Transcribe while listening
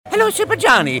Hello, Super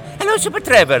Johnny. Hello, Super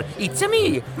Trevor. It's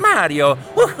me, Mario.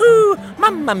 Woohoo!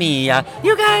 Mamma mia.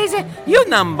 You guys, you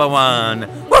number one.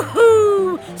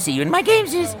 Woohoo! See you in my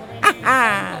games. Ha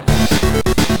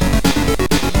ha!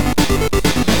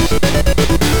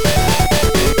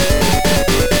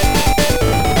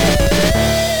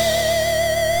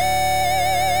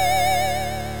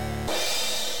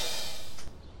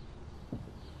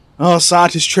 Oh,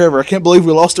 Scientist Trevor, I can't believe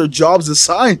we lost our jobs as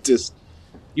scientists.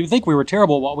 You would think we were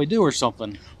terrible at what we do or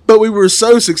something. But we were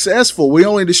so successful, we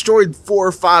only destroyed 4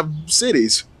 or 5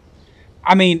 cities.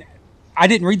 I mean, I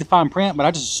didn't read the fine print, but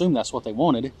I just assumed that's what they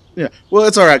wanted. Yeah, well,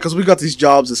 it's all right, because we got these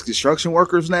jobs as construction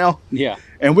workers now. Yeah.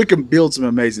 And we can build some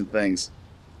amazing things.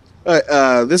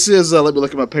 This is, let me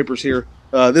look at my papers here.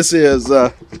 This is,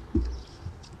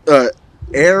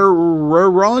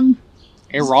 Aaron?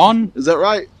 Aaron? Is that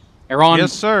right? Aaron?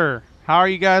 Yes, sir. How are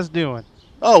you guys doing?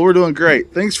 Oh, we're doing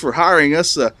great. Thanks for hiring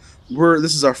us.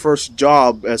 This is our first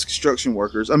job as construction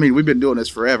workers. I mean, we've been doing this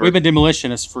forever. We've been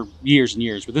demolitionists for years and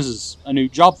years, but this is a new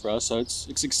job for us, so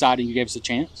it's exciting you gave us a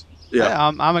chance.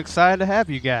 Yeah. I'm excited to have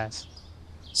you guys.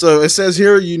 So it says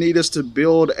here you need us to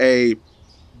build a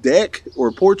deck or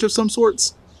a porch of some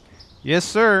sorts. Yes,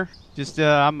 sir. Just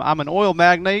I'm an oil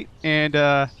magnate, and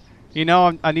I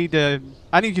need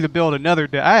you to build another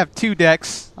deck. I have 2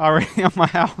 decks already on my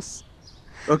house.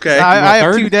 Okay. I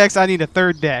have 2 decks. I need a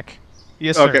 3rd deck.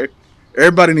 Yes, sir. Okay.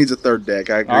 Everybody needs a 3rd deck.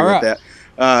 I agree All with right.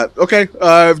 that.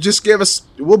 Okay. Just give us.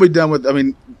 We'll be done with. I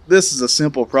mean, this is a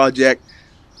simple project.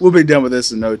 We'll be done with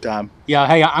this in no time. Yeah,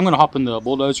 hey, I'm going to hop in the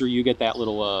bulldozer. You get that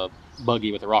little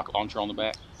buggy with a rocket launcher on the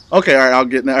back. Okay. All right. I'll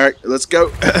get in there. All right. Let's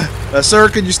go. Sir,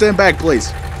 could you stand back, please?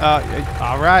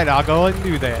 All right. I'll go ahead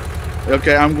and do that.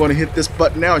 Okay. I'm going to hit this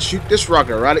button now and shoot this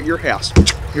rocket right at your house.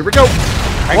 Here we go.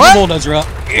 Crank What? the bulldozer up.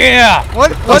 Yeah! What?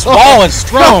 This wall is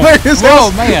strong. His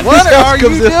Oh, house- man. What His house are you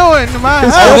comes in. doing to my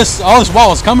His house? All this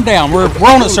wall is coming down. We're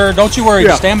on it, sir. Don't you worry. Yeah.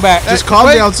 Just stand back. Just calm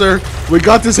wait. down, sir. We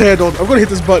got this handled. I'm going to hit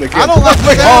this button again. I don't like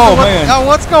the sound Oh, of what- man.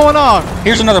 what's going on?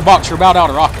 Here's another box. You're about out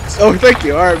of rockets. Oh, thank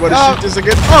you. All right. Want to No. shoot this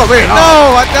again? Oh, man.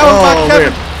 No, that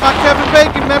was Oh, my Kevin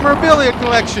Bacon memorabilia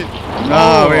collection.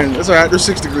 No, man. That's all right. There's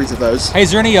 6 degrees of those. Hey,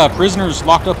 is there any prisoners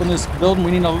locked up in this building?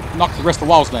 We need to knock the rest of the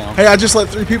walls down. Hey, I just let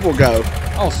 3 people go.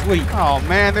 Oh, sweet. Oh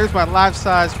man, there's my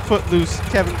life-size Footloose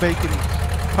Kevin Bacon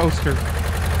poster.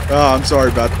 Oh, I'm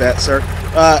sorry about that, sir.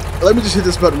 Let me just hit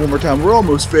this button one more time. We're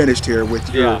almost finished here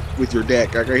with your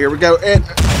deck. Okay, here we go. And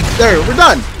there, we're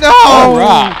done. No. All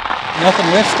right. Nothing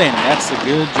left standing. That's a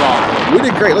good job. We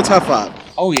did great. Let's high five.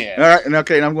 Oh, yeah. All right, and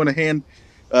okay, and I'm going to hand.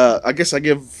 I guess I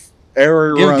give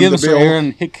Aaron Give the us bill.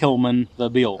 Aaron Hickelman the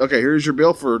bill. Okay, here's your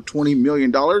bill for $20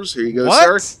 million. Here you go,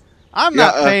 What? sir. I'm Yeah,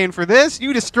 not paying for this.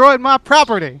 You destroyed my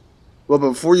property. Well,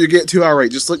 before you get too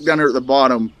irate, just look down there at the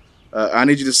bottom. I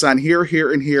need you to sign here, here,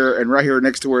 and right here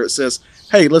next to where it says,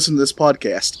 "Hey, listen to this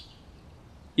podcast."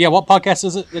 Yeah, what podcast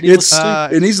is it that he It's listens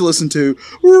to? it needs to listen to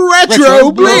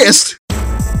Retro Blist.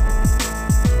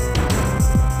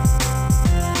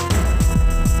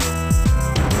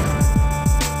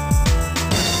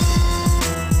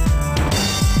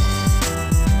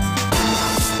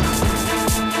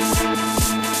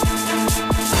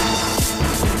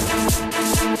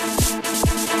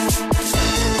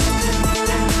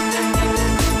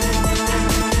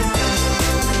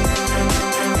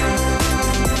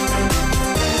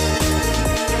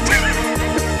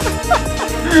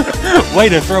 Way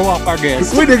to throw off our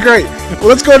guests. We did great. Well,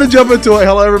 let's go ahead and jump into it.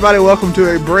 Hello, everybody. Welcome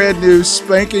to a brand new,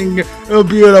 spanking,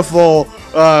 beautiful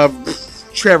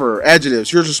Trevor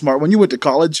adjectives. Yours are smart. When you went to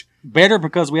college, Better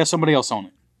because we have somebody else on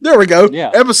it. there we go.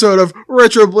 Yeah. Episode of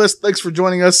Retro Bliss. Thanks for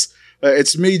joining us.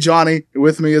 It's me, Johnny.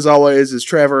 With me, as always, is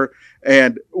Trevor.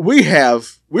 And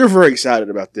we're very excited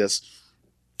about this.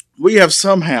 We have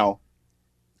somehow,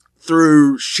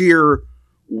 through sheer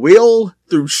will,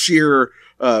 through sheer,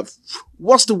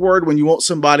 what's the word when you want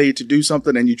somebody to do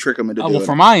something and you trick them into doing Well, it?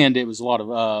 from my end, it was a lot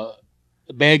of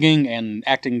begging and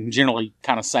acting generally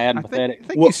kind of sad and I pathetic.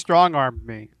 think Well- you strong-armed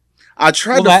me. I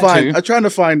tried Well, to that find. too. I tried to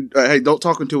find. Hey, don't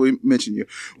talk until we mention you.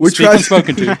 We Speak tried when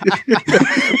spoken to.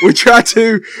 we tried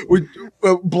to.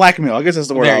 Blackmail. I guess that's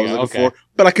the word There I you was go, looking okay. for.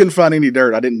 But I couldn't find any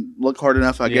dirt. I didn't look hard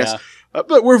enough. I guess. Yeah.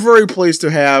 But we're very pleased to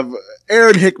have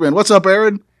Aaron Hickman. What's up,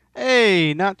 Aaron?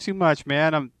 Hey, not too much,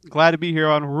 man. I'm glad to be here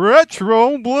on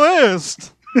Retro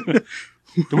Blist.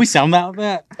 Do we sound like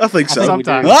that? I think so. think we do.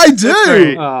 Sometimes. I It's do.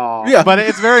 great. Oh. Yeah. But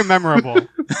it's very memorable.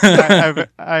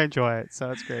 I enjoy it,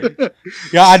 so it's great.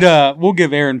 Yeah, we'll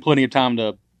give Aaron plenty of time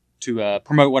to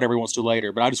promote whatever he wants to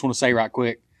later. But I just want to say right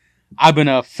quick, I've been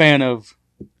a fan of.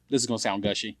 This is going to sound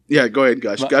gushy. Yeah. Go ahead,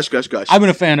 gush, But- gush. I've been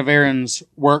a fan of Aaron's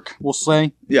work. We'll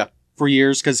say. Yeah. For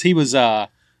years, because he was one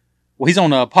Well, he's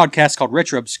on a podcast called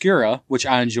Retro Obscura, which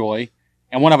I enjoy,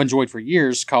 and one I've enjoyed for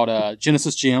years called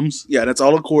Genesis Gems. Yeah, and it's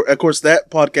all of course that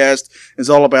podcast is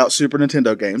all about Super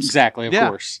Nintendo games. Exactly, of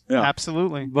course. Yeah.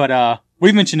 Absolutely. But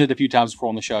we've mentioned it a few times before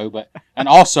on the show. And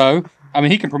also, I mean,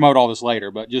 he can promote all this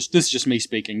later, but this is just me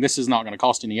speaking. This is not going to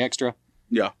cost any extra.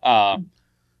 Yeah.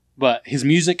 But his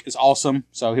music is awesome,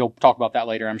 so he'll talk about that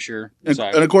later, I'm sure. And, So,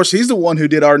 and of course, he's the one who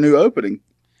did our new opening.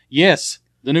 yes,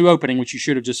 the new opening, which you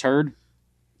should have just heard,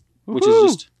 which Woohoo!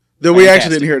 is just Though we fantastic.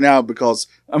 actually didn't hear it now because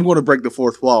I'm going to break the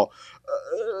fourth wall.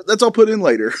 That's all put in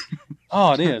later.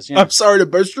 Oh, it is. Yeah. I'm sorry to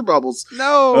burst your bubbles.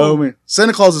 No. Oh man,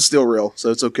 Santa Claus is still real, so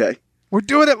it's okay. We're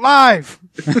doing it live.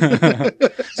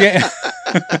 Yeah.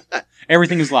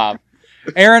 Everything is live.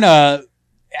 Aaron,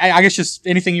 I guess just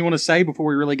anything you want to say before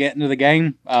we really get into the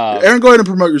game? Aaron, go ahead and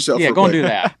promote yourself. Yeah, real go and quick. do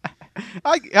that.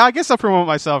 I guess I'll promote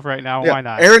myself right now. Yeah. Why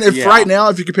not? Aaron, if Yeah. right now,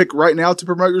 if you could pick right now to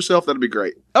promote yourself, that'd be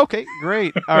great. Okay,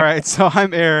 great. All right, so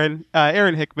I'm Aaron,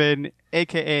 Aaron Hickman,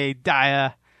 aka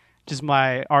Dia, which is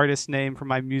my artist name for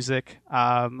my music.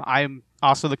 I'm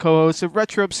also the co-host of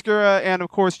Retro Obscura and, of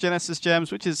course, Genesis Gems,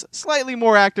 which is slightly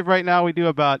more active right now. We do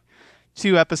about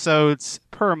 2 episodes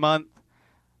per month.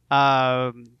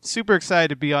 Super excited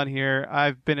to be on here.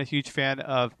 I've been a huge fan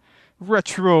of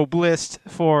Retro Blist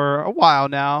for a while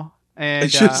now. And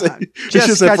It should say- it just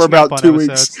should say for catching about up on 2 weeks.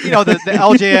 episodes. You know, the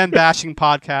LJN bashing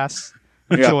podcast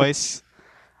Yeah. choice.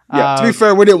 Yeah. To be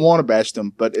fair, we didn't want to bash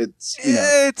them, but it's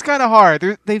It's kind of hard.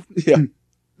 yeah.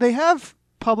 They have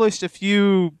published a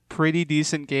few pretty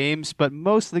decent games, but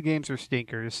most of the games are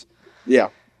stinkers. Yeah.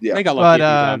 Yeah. They got lucky But,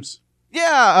 a few times. Yeah,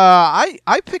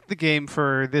 I picked the game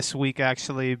for this week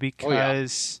actually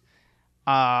because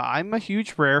I'm a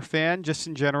huge Rare fan just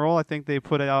in general. I think they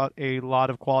put out a lot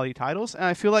of quality titles, and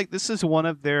I feel like this is one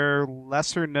of their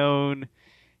lesser known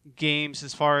games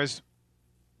as far as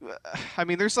I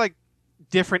mean, there's like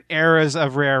different eras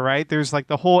of Rare, right? There's like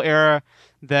the whole era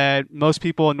that most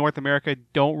people in North America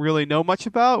don't really know much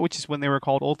about, which is when they were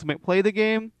called Ultimate Play the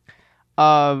Game.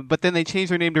 But then they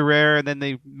changed their name to Rare, and then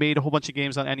they made a whole bunch of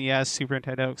games on NES, Super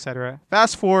Nintendo, etc.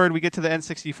 Fast forward, we get to the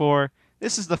N64.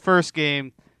 This is the first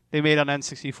game they made on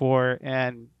N64,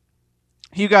 and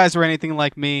if you guys were anything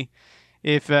like me,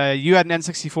 if you had an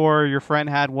N64 or your friend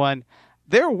had one,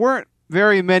 there weren't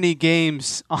very many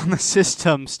games on the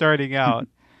system starting out.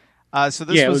 So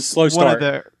this Yeah, it was was slow one start. of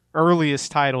the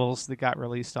earliest titles that got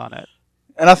released on it.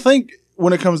 And I think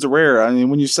when it comes to Rare, I mean,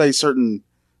 when you say certain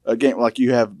game, like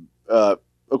you have, of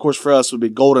course, for us would be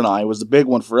GoldenEye was the big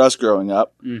one for us growing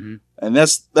up, Mm-hmm. and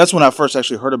that's when I first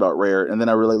actually heard about Rare, and then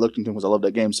I really looked into them because I loved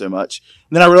that game so much.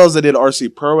 And then I realized they did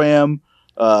RC Pro-Am.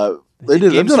 They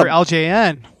did Games they've for done a-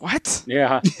 Yeah.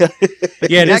 yeah.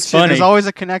 Yeah, it is Connection, funny. There's always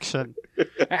a connection.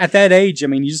 At that age, I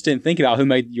mean, you just didn't think about who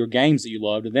made your games that you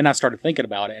loved. And then I started thinking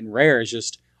about it, and Rare is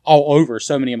just all over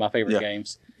so many of my favorite Yeah.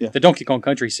 games. Yeah. The Donkey Kong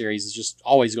Country series is just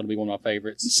always going to be one of my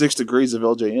favorites. 6 Degrees of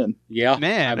LJN. Yeah.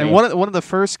 Man, I mean, and one of the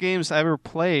first games I ever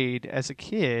played as a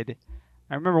kid,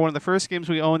 I remember one of the first games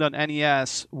we owned on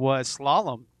NES was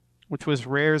Slalom, which was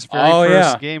Rare's very Oh,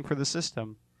 first yeah. game for the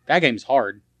system. that game's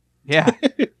hard. Yeah.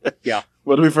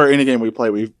 Well, to be fair, any game we play,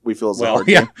 we feel it's a Well, hard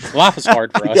yeah. game. Life is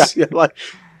hard for Yeah, us. yeah, like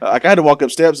I had to walk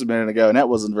up steps a minute ago, and that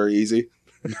wasn't very easy.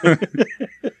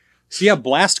 So, yeah,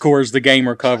 Blast Core is the game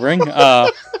we're covering.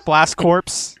 Blast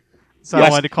Corpse. So Yes. I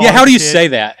wanted to call Yeah, it how as do a you kid. say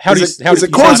that? How do Is you it- how is do it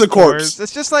you Cores say- or Corpse?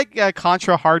 It's just like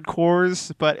Contra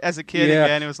Hardcores, but as a kid, Yeah.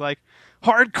 again, it was like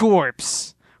Hard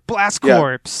Corpse, Blast Yeah.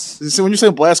 Corpse. See, when you say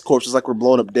Blast Corpse, it's like we're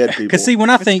blowing up dead people. Because see, when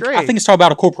I It's think great. it's talking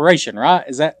about a corporation, right?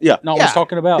 Is that Yeah. not what Yeah. it's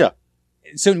talking about? Yeah.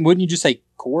 So wouldn't you just say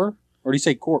core, or do you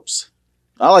say corpse?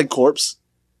 I like Corpse.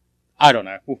 I don't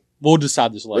know. We'll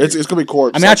decide this later. It's gonna be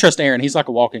Corpse. I mean, I trust Aaron. He's like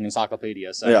a walking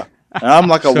encyclopedia. So. Yeah. And I'm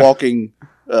like a walking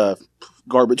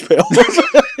garbage pail.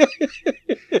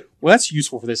 Well, that's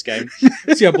useful for this game.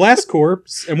 So yeah, Blast Corps,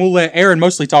 and we'll let Aaron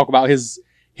mostly talk about his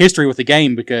history with the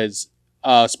game because,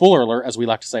 spoiler alert, as we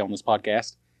like to say on this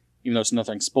podcast, even though it's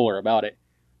nothing spoiler about it,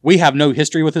 we have no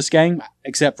history with this game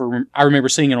except for I remember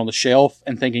seeing it on the shelf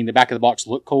and thinking the back of the box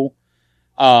looked cool.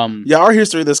 Yeah, our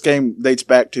history of this game dates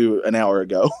back to an hour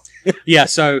ago. Yeah,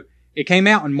 so it came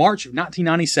out in March of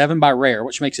 1997 by Rare,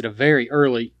 which makes it a very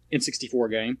early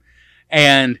N64 game.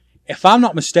 And if I'm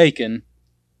not mistaken,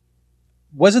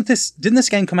 didn't this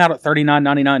game come out at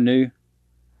 $39.99 new?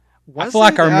 Was feel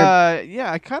like it? I remember-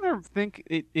 Yeah, I kind of think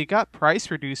it got price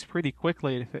reduced pretty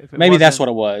quickly. If it Maybe that's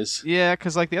wasn't- what it was. Yeah,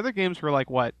 because like the other games were like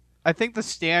what? I think the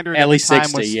standard At the least time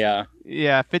 60, was, yeah.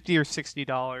 Yeah, $50 or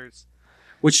 $60.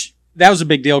 Which, that was a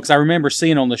big deal because I remember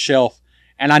seeing it on the shelf,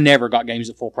 and I never got games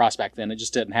at full price back then. It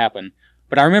just didn't happen.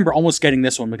 But I remember almost getting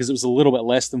this one because it was a little bit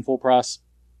less than full price.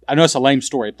 I know it's a lame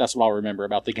story, but that's what I'll remember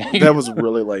about the game. That was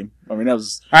really lame. I mean, that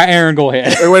was... All right, Aaron, go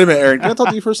ahead. Hey, wait a minute, Aaron. Can I talk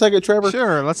to you for a second, Trevor?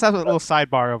 Sure. Let's have a little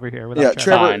sidebar over here. Yeah,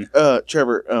 Trevor.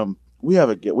 Trevor, we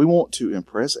want to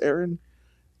impress Aaron.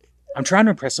 I'm trying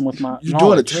to impress him with my You're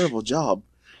knowledge. doing a terrible job.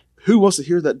 Who wants to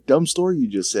hear that dumb story you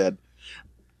just said?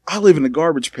 I live in a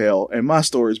garbage pail, and my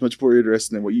story is much more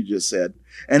interesting than what you just said.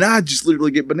 And I just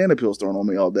literally get banana peels thrown on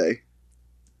me all day.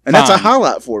 And that's a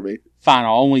highlight for me. Fine,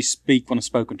 I'll only speak when I'm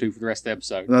spoken to for the rest of the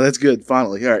episode. No, that's good.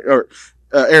 Finally. All right.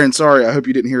 Aaron, sorry. I hope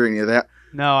you didn't hear any of that.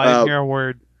 No, I didn't hear a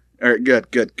word. All right,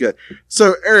 good.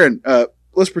 So, Aaron,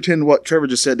 let's pretend what Trevor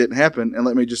just said didn't happen, and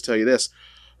let me just tell you this.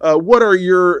 What are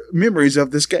your memories of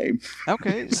this game?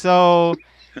 Okay, so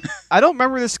I don't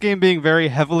remember this game being very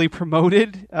heavily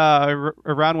promoted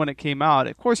around when it came out.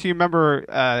 Of course, you remember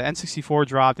N64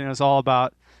 dropped, and it was all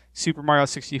about Super Mario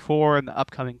 64 and the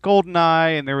upcoming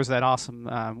GoldenEye, and there was that awesome,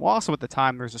 also at the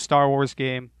time, there was a Star Wars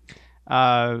game.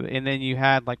 And then you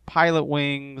had like Pilot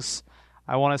Wings,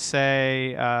 I want to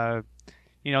say,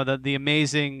 the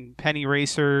amazing Penny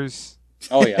Racers.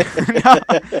 Oh, yeah. No,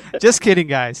 just kidding,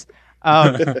 guys.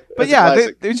 But yeah,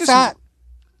 there's just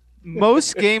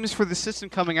most games for the system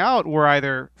coming out were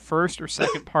either first or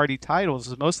second party titles.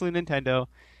 It was mostly Nintendo.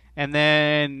 And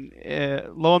then,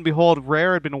 lo and behold,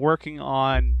 Rare had been working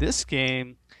on this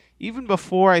game even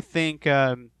before, I think,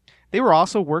 they were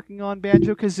also working on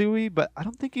Banjo-Kazooie, but I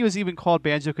don't think it was even called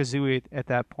Banjo-Kazooie at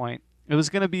that point. It was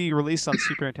going to be released on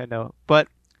Super Nintendo. But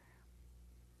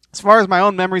as far as my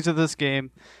own memories of this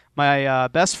game, my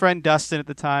best friend Dustin at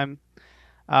the time,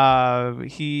 I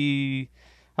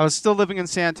was still living in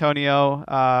San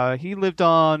Antonio. He lived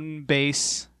on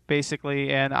base,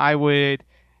 basically, and I would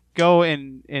go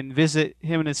and visit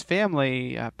him and his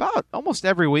family about almost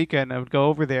every weekend. I would go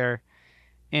over there.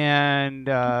 And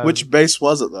which base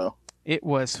was it, though? It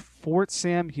was Fort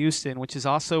Sam Houston, which is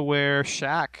also where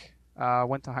Shaq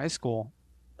went to high school.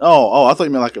 Oh, I thought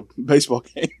you meant like a baseball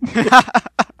game.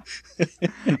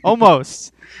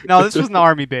 Almost. No, this was an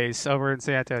Army base over in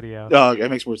San Antonio. Oh, okay, that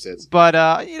makes more sense. But,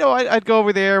 I'd go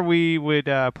over there. We would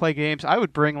play games. I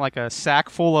would bring like a sack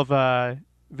full of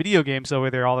video games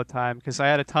over there all the time because I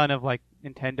had a ton of like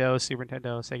Nintendo, Super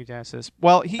Nintendo, Sega Genesis.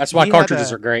 Well, that's why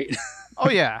cartridges are great.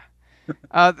 Oh, yeah.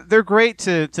 They're great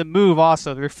to move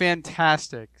also. They're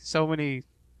fantastic. So many...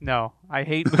 No, I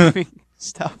hate moving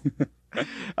stuff.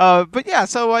 But yeah,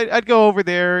 so I'd go over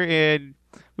there and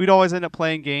we'd always end up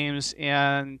playing games.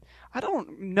 And I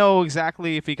don't know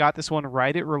exactly if he got this one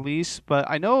right at release, but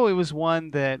I know it was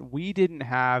one that we didn't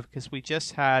have because we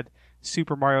just had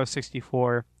Super Mario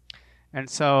 64. And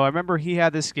so I remember he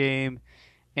had this game,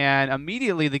 and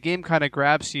immediately the game kind of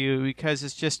grabs you because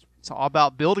it's all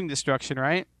about building destruction,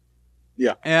 right?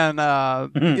 Yeah. And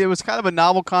it was kind of a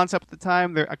novel concept at the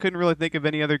time. I couldn't really think of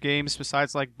any other games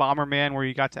besides like Bomberman where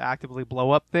you got to actively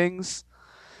blow up things.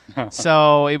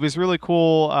 So it was really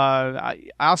cool. I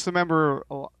also remember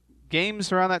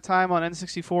games around that time on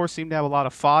N64 seemed to have a lot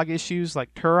of fog issues,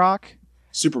 like Turok.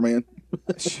 Superman.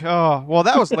 Oh, well,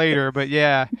 that was later, but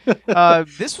yeah.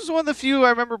 This was one of the few I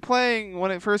remember playing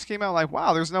when it first came out. Like,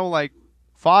 wow, there's no like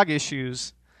fog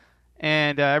issues.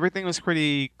 And everything was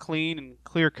pretty clean and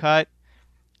clear cut.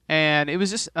 And it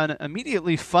was just an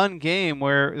immediately fun game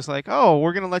where it was like, oh,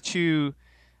 we're going to let you,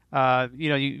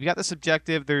 you got this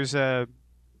objective. There's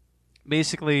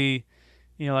basically,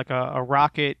 like a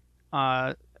rocket,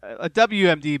 a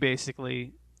WMD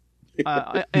basically,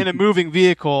 in a moving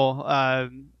vehicle.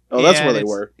 Oh, that's where they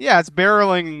were. Yeah, it's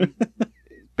basically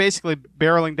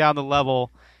barreling down the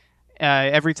level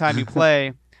every time you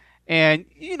play. And,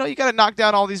 you got to knock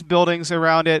down all these buildings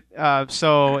around it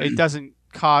so it doesn't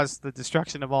cause the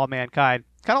destruction of all mankind.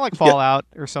 Kind of like Fallout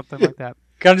or something like that.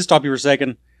 Can I just stop you for a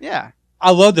second? Yeah.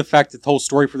 I love the fact that the whole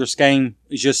story for this game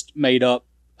is just made up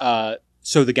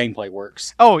so the gameplay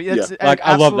works. Oh, it's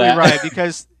I love that. Right,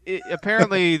 because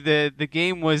apparently the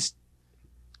game was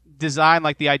designed,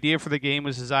 like the idea for the game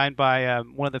was designed by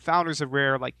one of the founders of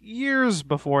Rare, like years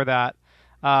before that,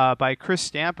 by Chris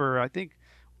Stamper, I think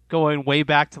going way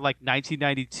back to like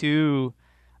 1992.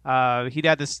 He'd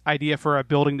had this idea for a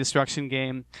building destruction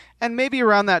game, and maybe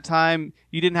around that time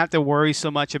you didn't have to worry so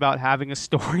much about having a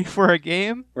story for a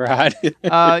game, right?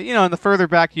 And the further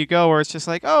back you go, where it's just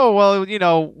like, oh well,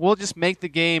 we'll just make the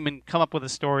game and come up with a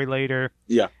story later.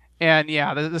 Yeah. And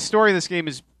yeah, the story of this game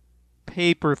is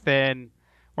paper thin,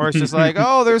 where it's just like,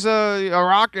 oh, there's a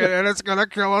rocket and it's gonna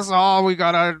kill us all. We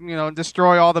gotta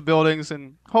destroy all the buildings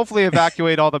and hopefully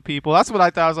evacuate all the people. That's what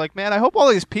I thought. I was like, man, I hope all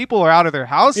these people are out of their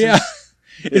houses. Yeah.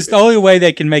 It's the only way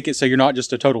they can make it so you're not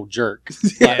just a total jerk.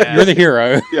 Yeah. You're the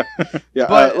hero. Yeah.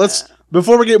 But, let's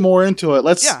Before we get more into it,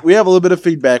 we have a little bit of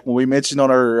feedback when we mentioned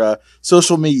on our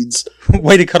social medias.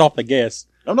 Way to cut off the guest.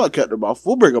 I'm not cutting them off.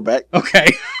 We'll bring them back. Okay.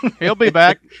 He'll be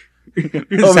back. This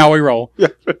is how we roll.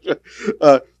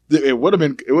 It would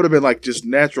have been like just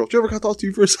natural. Trevor, can I talk to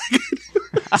you for a second?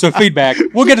 So feedback.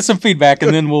 We'll get to some feedback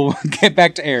and then we'll get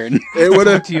back to Aaron. It would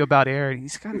Talk to you about Aaron.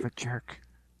 He's kind of a jerk.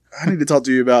 I need to talk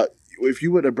to you about if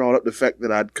you wouldn't have brought up the fact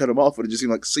that I'd cut him off, it would have just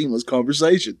seemed like a seamless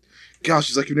conversation. Gosh,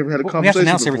 it's like you've never had a We have conversation to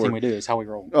announce before. everything we do. Is how we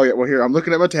roll. Oh yeah, well here I'm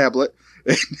looking at my tablet,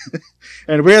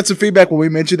 and we had some feedback when we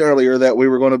mentioned earlier that we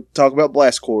were going to talk about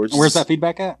blast cores. Where's that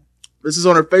feedback at? This is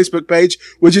on our Facebook page,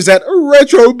 which is at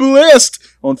Retro Blist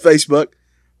on Facebook,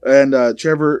 and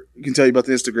Trevor can tell you about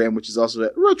the Instagram, which is also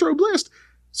at Retro Blist.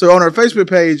 So on our Facebook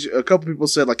page, a couple people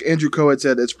said, like Andrew Coed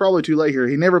said, it's probably too late here.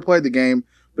 He never played the game,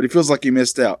 but he feels like he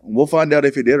missed out. And we'll find out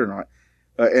if he did or not.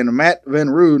 And Matt Van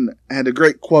Roon had a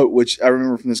great quote, which I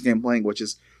remember from this game playing, which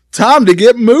is, "Time to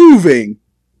get moving."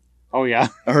 Oh, yeah.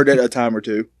 I heard that a time or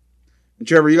two. And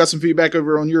Trevor, you got some feedback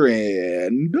over on your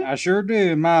end. I sure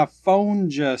do. My phone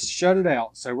just shut it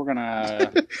out. So we're going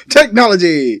to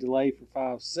Technology! delay for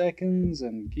 5 seconds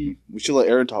and keep... We should let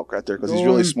Aaron talk right there because he's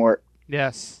really smart.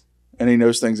 Yes. And he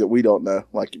knows things that we don't know,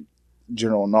 like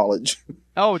general knowledge.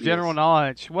 Oh, general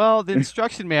knowledge. Well, the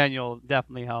instruction manual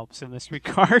definitely helps in this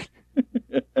regard.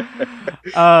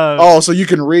 So you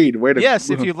can read. Wait a Yes,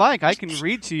 if you'd like, I can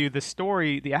read to you the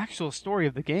story, the actual story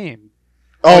of the game.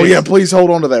 Oh, yeah, please hold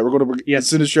on to that. We're going to, Yes. as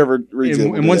soon as Trevor reads it.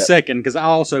 In 1 second, because I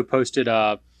also posted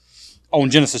on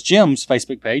Genesis Gems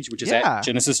Facebook page, which is Yeah. at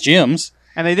Genesis Gems.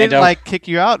 And they didn't, And, kick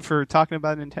you out for talking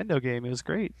about a Nintendo game. It was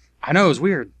great. I know, it was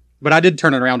weird. But I did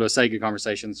turn it around to a Sega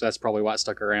conversation, so that's probably why it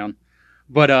stuck around.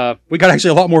 But we got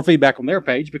actually a lot more feedback on their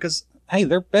page because, hey,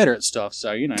 they're better at stuff,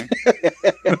 so, you know.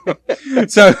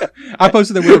 So I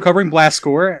posted that we were covering Blast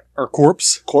Core, or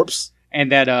Corpse,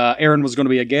 and that Aaron was going to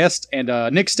be a guest, and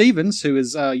Nick Stevens, who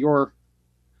is your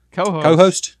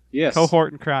co-host. Yes.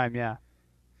 Cohort in crime, yeah.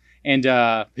 And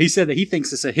he said that he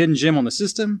thinks it's a hidden gem on the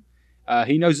system.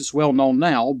 He knows it's well known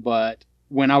now, but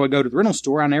when I would go to the rental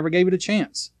store, I never gave it a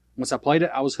chance. Once I played it,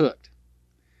 I was hooked.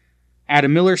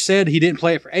 Adam Miller said he didn't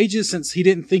play it for ages since he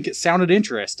didn't think it sounded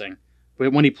interesting.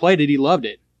 But when he played it, he loved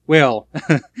it. Well,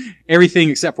 everything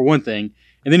except for one thing.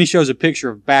 And then he shows a picture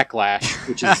of Backlash,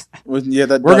 which is... We're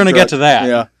going to get to that.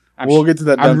 Yeah, we'll get to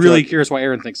that. I'm really curious what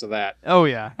Aaron thinks of that. Oh,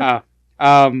 yeah.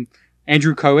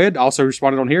 Andrew Coed also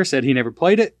responded on here, said he never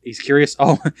played it. He's curious.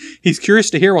 Oh, he's curious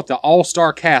to hear what the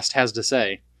all-star cast has to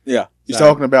say. Yeah, he's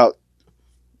talking about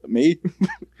me.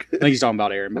 I think he's talking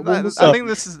about Aaron. But I think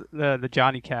this is the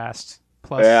Johnny cast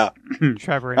plus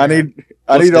Trevor. And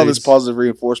I need all this positive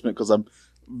reinforcement because I'm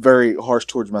very harsh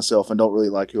towards myself and don't really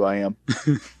like who I am.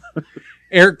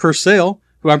 Eric Purcell,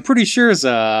 who I'm pretty sure is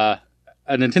a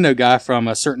Nintendo guy from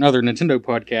a certain other Nintendo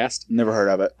podcast. Never heard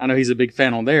of it. I know he's a big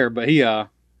fan on there, but he's a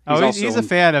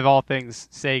fan of all things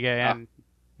Sega and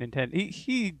Nintendo.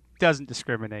 He doesn't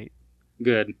discriminate.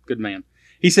 Good man.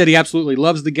 He said he absolutely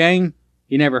loves the game.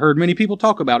 He never heard many people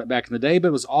talk about it back in the day, but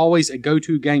it was always a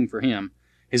go-to game for him.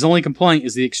 His only complaint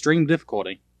is the extreme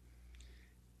difficulty.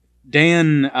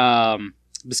 Dan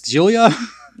Biscaglia?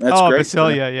 That's great.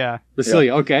 Basilia, yeah.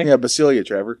 Basilia, okay. Yeah, Basilia,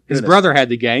 Trevor. His brother had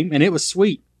the game, and it was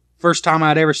sweet. First time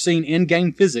I'd ever seen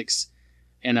in-game physics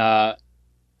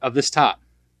of this type.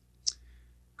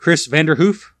 Chris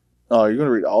Vanderhoof. Oh, you're going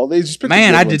to read all these? Just pick the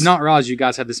Man, good I ones. did not realize you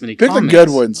guys had this many Pick comments. the good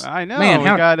ones. I know. Man, we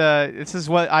got this is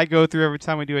what I go through every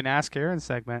time we do an Ask Aaron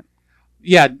segment.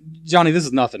 Yeah, Johnny, this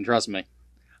is nothing. Trust me.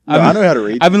 No, I know how to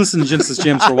read. I've been listening to Genesis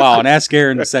Gems for a while, and Ask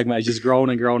Aaron segment is just growing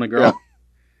and growing and growing.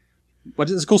 Yeah. But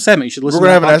it's a cool segment. You should listen We're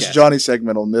going to to have an that Ask Johnny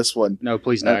segment on this one. No,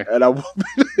 please no. And I will.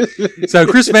 So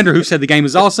Chris Vanderhoof said the game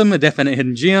is awesome, a definite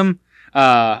hidden gem.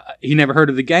 He never heard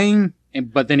of the game,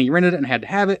 but then he rented it and had to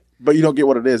have it. But you don't get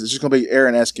what it is. It's just going to be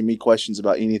Aaron asking me questions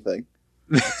about anything.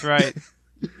 That's right.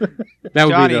 That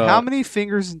would Johnny, be how many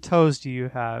fingers and toes do you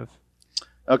have?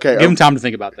 Okay. Give him time to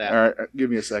think about that. All right. Give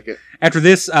me a second. After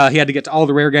this, he had to get to all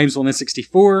the rare games on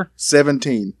N64.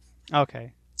 17.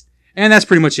 Okay. And that's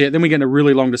pretty much it. Then we get in a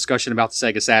really long discussion about the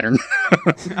Sega Saturn.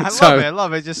 I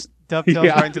love it. Just dovetails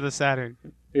right into the Saturn.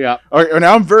 Yeah. All right.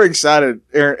 Now I'm very excited.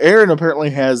 Aaron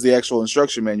apparently has the actual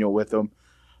instruction manual with him.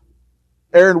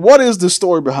 Aaron, what is the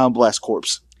story behind Blast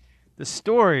Corps? The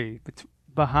story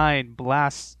behind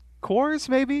Blast Cores,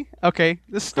 maybe? Okay.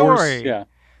 The story. Course, yeah.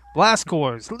 Blast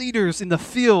Cores, leaders in the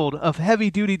field of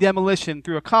heavy-duty demolition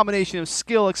through a combination of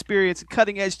skill, experience, and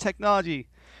cutting-edge technology.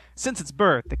 Since its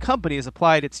birth, the company has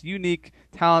applied its unique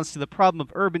talents to the problem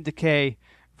of urban decay,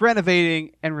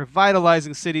 renovating and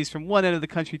revitalizing cities from one end of the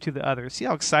country to the other. See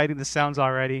how exciting this sounds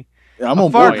already? Yeah, I'm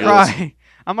on board.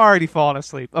 I'm already falling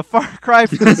asleep. A far cry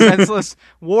from the senseless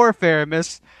warfare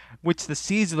amidst which the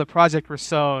seeds of the project were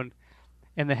sown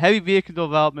in the heavy vehicle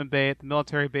development bay at the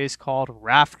military base called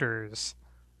Rafters,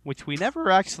 which we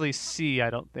never actually see, I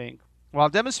don't think. While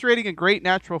demonstrating a great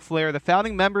natural flair, the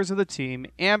founding members of the team,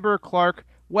 Amber, Clark,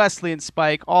 Wesley, and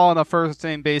Spike, all on a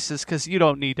first-name basis, because you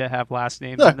don't need to have last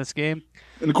names in this game.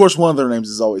 And of course, one of their names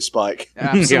is always Spike.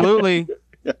 Absolutely.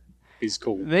 He's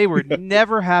cool. They were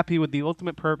never happy with the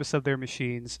ultimate purpose of their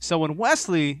machines. So when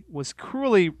Wesley was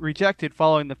cruelly rejected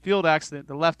following the field accident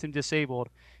that left him disabled,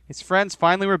 his friends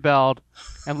finally rebelled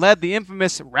and led the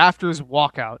infamous Rafters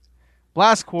walkout.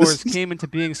 Blast Cores came into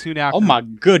being soon after. Oh my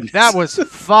goodness. That was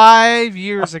 5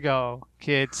 years ago,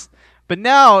 kids. But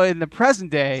now, in the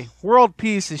present day, world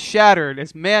peace is shattered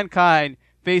as mankind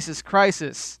faces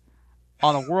crisis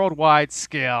on a worldwide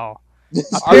scale.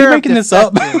 Are you making this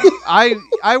up?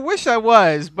 I wish I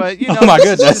was, but Oh my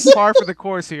goodness. this is par for the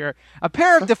course here. A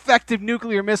pair of defective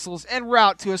nuclear missiles en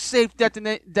route to a safe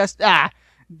detonation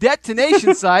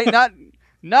site,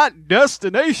 not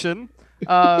destination,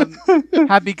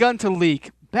 have begun to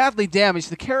leak. Badly damaged,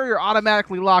 the carrier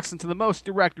automatically locks into the most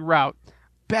direct route.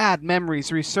 Bad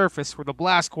memories resurface where the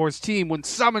Blast Corps team, when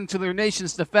summoned to their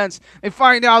nation's defense, they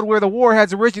find out where the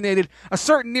warheads originated, a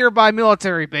certain nearby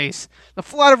military base. The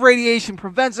flood of radiation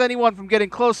prevents anyone from getting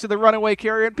close to the runaway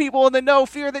carrier, and people in the know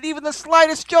fear that even the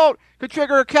slightest jolt could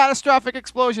trigger a catastrophic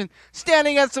explosion.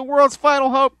 Standing as the world's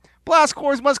final hope, Blast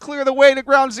Corps must clear the way to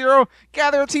Ground Zero,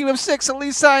 gather a team of 6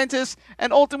 elite scientists,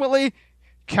 and ultimately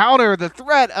counter the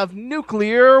threat of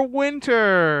nuclear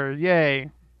winter.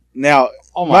 Yay. Now,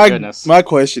 Oh my goodness. my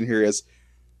question here is,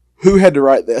 who had to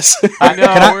write this? I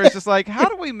know, we're just like, how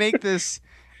do we make this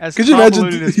as Could you imagine-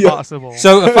 convoluted as yeah. possible?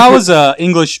 So if I was an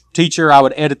English teacher, I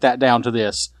would edit that down to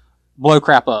this. Blow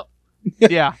crap up.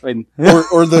 Yeah. I mean,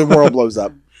 or the world blows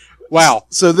up. wow.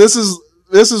 So this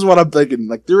is what I'm thinking.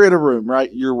 Like, they're in a room,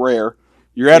 right? You're rare.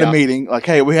 You're at Yeah. a meeting. Like,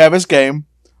 hey, we have this game.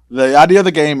 The idea of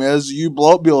the game is you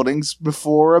blow up buildings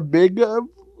before a big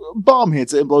bomb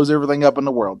hits it and blows everything up in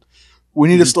the world. We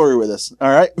need a story with this. All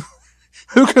right.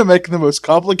 Who can make the most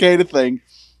complicated thing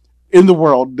in the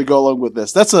world to go along with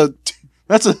this? That's a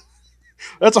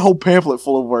whole pamphlet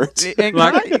full of words. And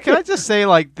can I just say,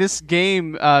 like, this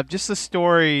game, just the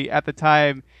story at the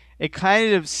time, it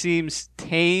kind of seems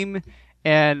tame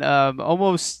and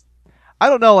almost, I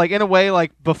don't know, like, in a way,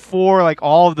 like, before, like,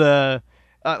 all of the,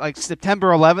 like,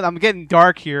 September 11th, I'm getting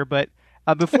dark here, but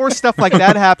before stuff like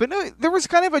that happened, there was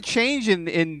kind of a change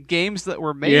in games that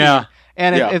were made. Yeah.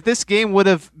 And Yeah. if this game would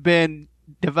have been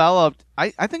developed, I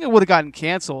think it would have gotten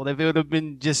canceled if it would have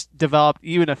been just developed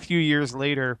even a few years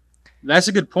later. That's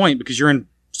a good point because you're in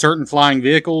certain flying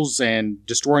vehicles and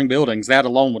destroying buildings. That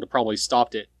alone would have probably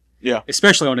stopped it. Yeah.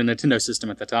 Especially on a Nintendo system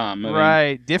at the time. I mean,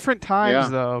 Right. Different times, Yeah.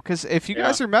 though. Because if you Yeah.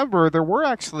 guys remember, there were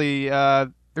actually...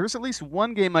 there's at least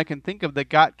one game I can think of that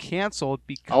got canceled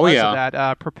because Oh, yeah. of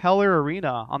that. Propeller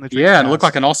Arena on the Dreamcast. Yeah, and it looked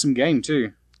like an awesome game,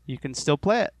 too. You can still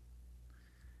play it.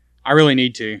 I really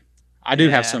need to. I do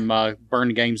have Yeah. some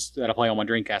burned games that I play on my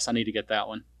Dreamcast. I need to get that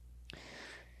one.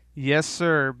 Yes,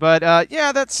 sir. But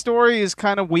yeah, that story is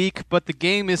kind of weak, but the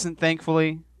game isn't,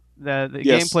 thankfully. The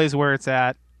Yes. gameplay is where it's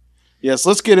at. Yes,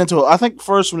 let's get into it. I think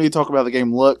first we need to talk about the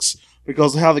game looks,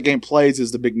 because how the game plays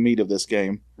is the big meat of this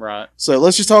game. Right. So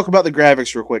let's just talk about the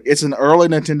graphics real quick. It's an early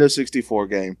Nintendo 64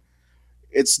 game.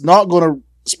 It's not going to,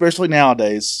 especially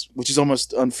nowadays, which is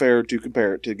almost unfair to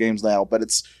compare it to games now, but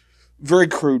it's very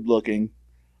crude looking.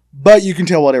 But you can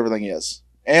tell what everything is.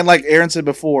 And like Aaron said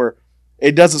before,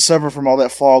 it doesn't suffer from all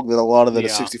that fog that a lot of the Yeah.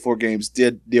 64 games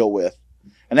did deal with.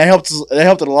 And that helped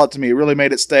it a lot to me. It really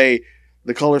made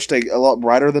the colors stay a lot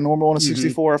brighter than normal on a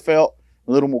 64, I felt.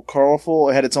 A little more colorful.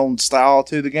 It had its own style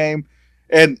to the game.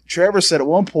 And Trevor said at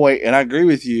one point, and I agree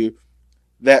with you,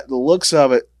 that the looks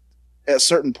of it at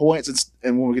certain points,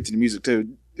 and when we get to the music too,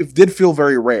 it did feel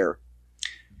very rare.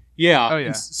 Yeah. Oh, yeah.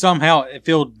 and somehow it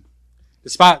felt,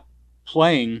 despite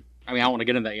playing, I mean, I don't want to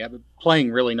get into that yet, but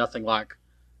playing really nothing like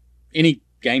any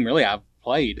game really I've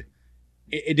played.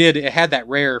 It had that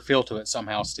rare feel to it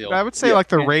somehow still. I would say Yeah. like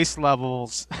the race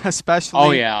levels, especially.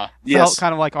 Oh, yeah. Felt Yes.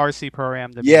 kind of like RC Pro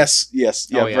Am to me. Yes.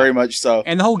 Oh, yeah. Very much so.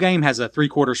 And the whole game has a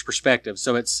 3/4 perspective,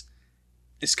 so it's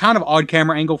kind of odd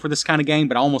camera angle for this kind of game,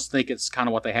 but I almost think it's kind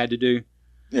of what they had to do.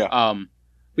 Yeah.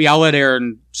 But yeah, I'll let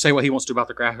Aaron say what he wants to do about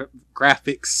the graphical.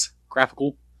 Graphics.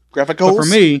 But for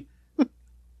me,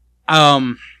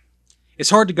 it's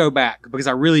hard to go back because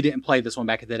I really didn't play this one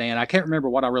back at the day, and I can't remember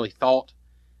what I really thought,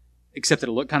 except that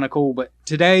it looked kind of cool. But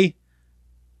today,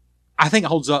 I think it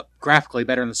holds up graphically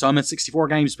better than some N64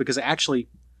 games because it actually,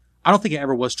 I don't think it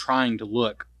ever was trying to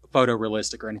look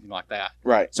photorealistic or anything like that.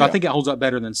 Right. So I think it holds up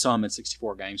better than some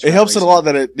N64 games. It helps it a lot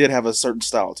that it did have a certain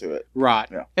style to it. Right.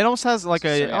 Yeah. It almost has like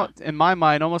in my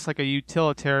mind, almost like a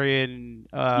utilitarian,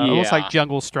 almost like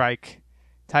Jungle Strike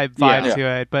type vibe to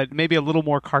it, but maybe a little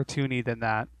more cartoony than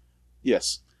that.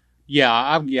 Yes. Yeah,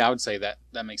 I would say that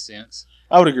makes sense.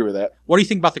 I would agree with that. What do you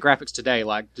think about the graphics today?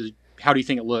 Like, how do you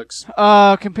think it looks?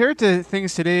 Compared to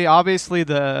things today, obviously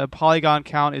the polygon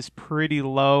count is pretty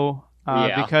low.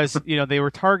 Because they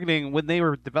were targeting, when they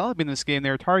were developing this game, they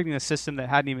were targeting a system that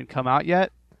hadn't even come out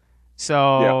yet.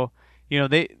 So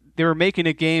they were making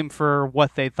a game for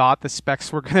what they thought the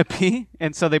specs were going to be,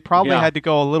 and so they probably had to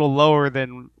go a little lower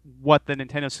than what the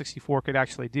Nintendo 64 could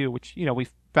actually do, which we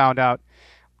found out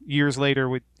years later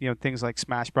with things like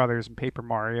Smash Brothers and Paper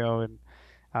Mario and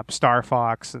Star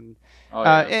Fox and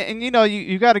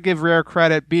you got to give Rare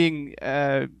credit being.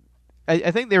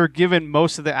 I think they were given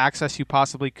most of the access you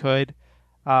possibly could,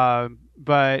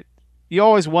 but you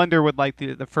always wonder with like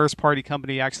the first party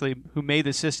company actually who made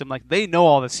the system, like they know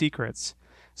all the secrets.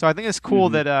 So I think it's cool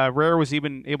that Rare was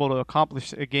even able to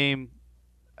accomplish a game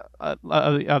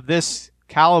of this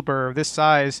caliber, of this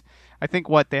size. I think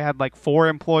they had like 4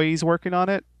 employees working on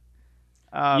it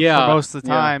for most of the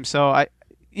time. So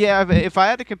if I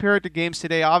had to compare it to games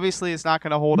today, obviously it's not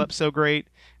going to hold up so great.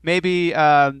 Maybe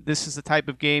this is the type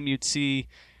of game you'd see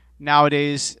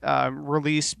nowadays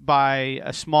released by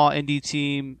a small indie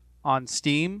team on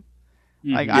Steam.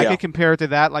 Like I could compare it to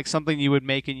that, like something you would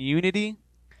make in Unity.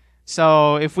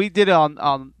 So if we did it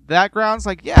on that grounds,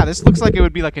 like this looks like it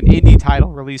would be like an indie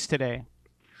title released today.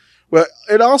 Well,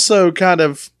 it also kind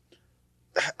of,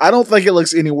 I don't think it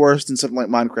looks any worse than something like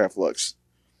Minecraft looks.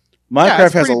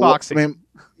 Minecraft has a lot. I mean,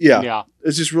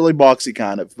 it's just really boxy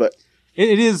kind of, but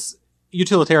it is.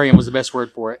 Utilitarian was the best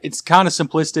word for it. It's kind of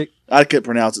simplistic. I couldn't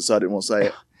pronounce it, so I didn't want to say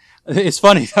it. It's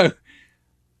funny, though.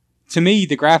 To me,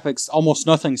 the graphics, almost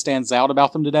nothing stands out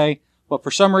about them today, but for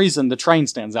some reason, the train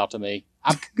stands out to me.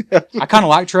 I kind of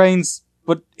like trains,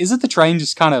 but isn't the train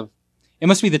just kind of... It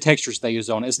must be the textures they use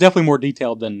on it. It's definitely more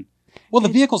detailed than... Well, the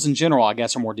vehicles in general, I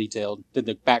guess, are more detailed than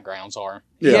the backgrounds are.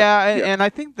 And I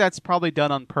think that's probably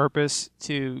done on purpose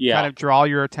to kind of draw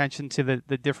your attention to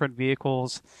the different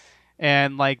vehicles.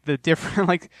 And like the different,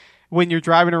 like when you're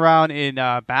driving around in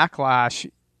Backlash,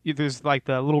 there's like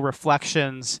the little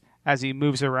reflections as he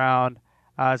moves around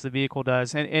as the vehicle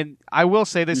does. And I will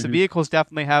say this, the vehicles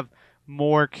definitely have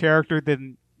more character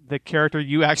than the character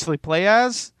you actually play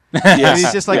as.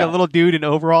 He's just like a little dude in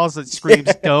overalls that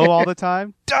screams "Doe" all the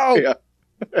time. Doe!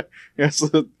 It's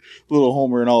a little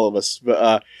Homer in all of us.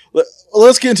 But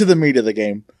let's get into the meat of the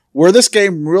game. Where this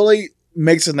game really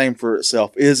makes a name for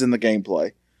itself is in the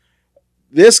gameplay.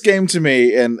 This game to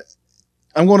me, and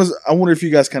I wonder if you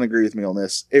guys kind of agree with me on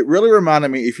this. It really reminded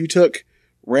me if you took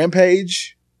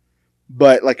Rampage,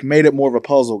 but like made it more of a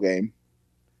puzzle game.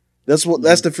 That's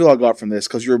the feel I got from this,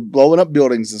 because you're blowing up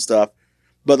buildings and stuff.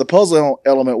 But the puzzle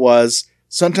element was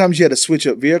sometimes you had to switch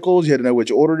up vehicles. You had to know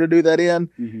which order to do that in.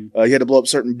 You had to blow up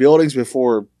certain buildings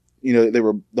before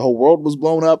the whole world was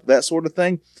blown up. That sort of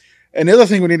thing. And the other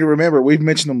thing we need to remember, we've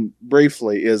mentioned them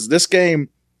briefly, is this game.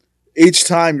 Each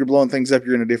time you're blowing things up,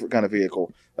 you're in a different kind of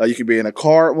vehicle. You can be in a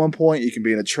car at one point. You can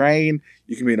be in a train.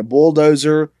 You can be in a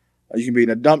bulldozer. You can be in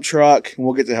a dump truck. And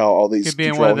we'll get to how all these. You can be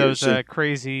in one of those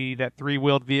crazy, that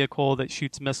 3-wheeled vehicle that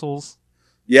shoots missiles.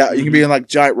 Yeah, you can be in like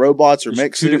giant robots or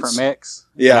mech suits. 2 different mechs.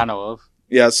 Yeah, I know of.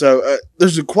 Yeah, so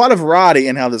there's quite a variety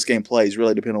in how this game plays.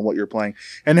 Really, depending on what you're playing,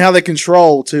 and how they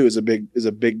control too is a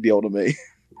big deal to me.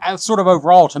 Sort of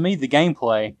overall, to me, the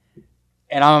gameplay.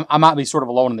 And I might be sort of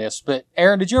alone in this, but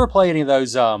Aaron, did you ever play any of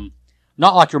those, not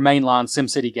like your mainline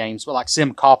SimCity games, but like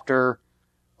SimCopter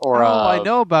or... I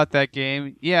know about that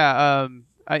game. Yeah,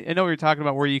 I know what you're talking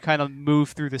about, where you kind of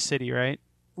move through the city, right?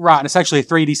 Right, and it's actually a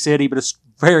 3D city, but it's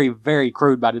very, very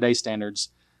crude by today's standards.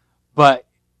 But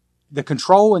the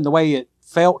control and the way it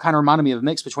felt kind of reminded me of a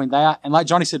mix between that and, like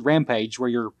Johnny said, Rampage, where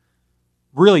your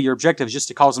objective is just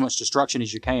to cause as much destruction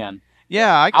as you can.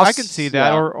 Yeah, I can see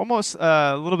that. Or almost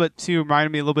a little bit too,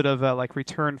 reminded me a little bit of like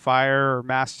Return Fire or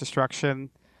Mass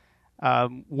Destruction,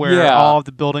 where all of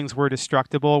the buildings were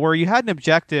destructible, where you had an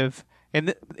objective.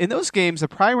 And in those games, the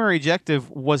primary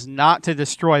objective was not to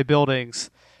destroy buildings,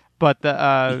 but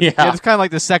it was kind of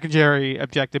like the secondary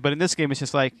objective. But in this game, it's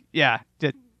just like,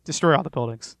 destroy all the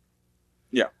buildings.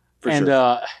 Yeah, for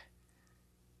sure.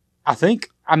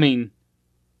 And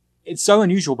it's so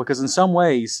unusual because in some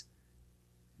ways,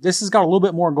 this has got a little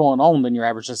bit more going on than your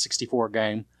average N64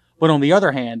 game. But on the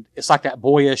other hand, it's like that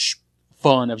boyish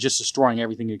fun of just destroying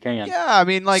everything you can. Yeah, I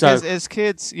mean, like as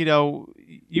kids, you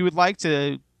would like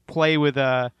to play with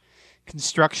kind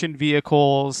construction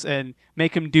vehicles and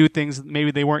make them do things that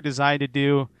maybe they weren't designed to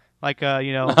do, like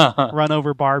run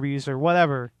over Barbies or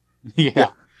whatever.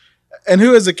 Yeah. And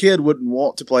who as a kid wouldn't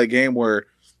want to play a game where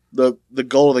the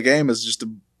goal of the game is just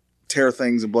to tear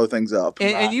things and blow things up?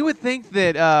 And you would think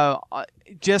that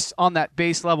just on that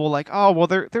base level, like, oh, well,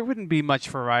 there wouldn't be much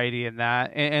variety in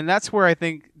that. And that's where I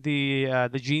think the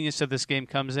genius of this game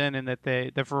comes in, and that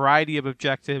the variety of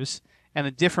objectives and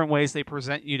the different ways they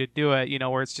present you to do it,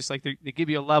 where it's just like they give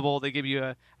you a level, they give you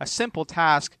a simple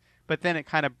task, but then it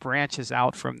kind of branches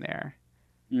out from there.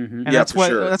 Mm-hmm. And that's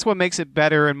what makes it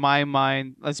better in my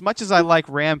mind. As much as I like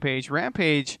Rampage,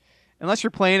 unless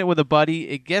you're playing it with a buddy,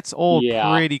 it gets old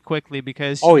pretty quickly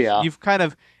because you've kind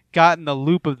of gotten the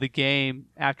loop of the game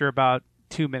after about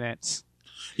 2 minutes.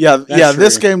 Yeah, true.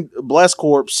 This game, Blast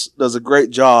Corps, does a great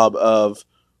job of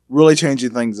really changing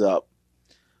things up.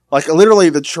 Like literally,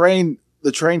 the train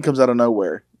comes out of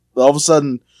nowhere. All of a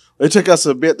sudden, it took us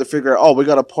a bit to figure out. Oh, we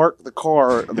got to park the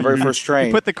car on the very first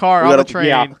train. Put the car on the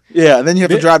train. Yeah, and then you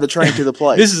have to drive the train to the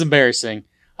place. This is embarrassing.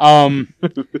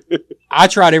 I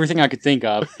tried everything I could think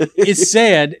of. It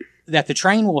said that the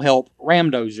train will help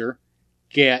Ramdozer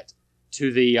get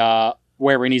to the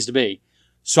wherever he needs to be.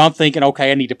 So I'm thinking,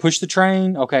 okay, I need to push the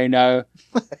train. Okay, no.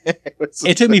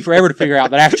 It took me forever to figure out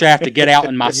that I actually have to get out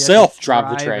and myself drive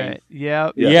the train.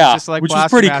 Yeah. Yeah. Just like which was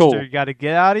pretty cool. You got to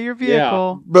get out of your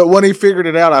vehicle. Yeah. But when he figured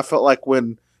it out, I felt like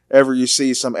whenever you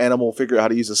see some animal figure out how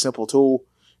to use a simple tool,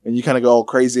 and you kind of go all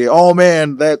crazy. Oh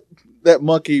man, that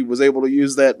monkey was able to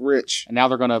use that rich. And now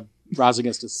they're going to rise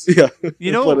against us. Yeah.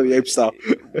 Planet of the Apes style.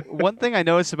 One thing I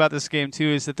noticed about this game too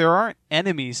is that there aren't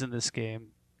enemies in this game.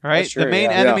 Right, true, the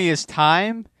main enemy is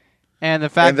time, and the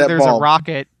fact that there's bomb. a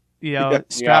rocket,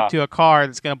 strapped to a car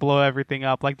that's going to blow everything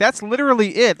up. Like that's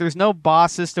literally it. There's no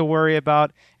bosses to worry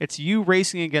about. It's you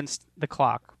racing against the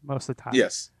clock most of the time.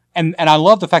 Yes, and I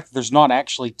love the fact that there's not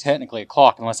actually technically a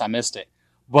clock unless I missed it.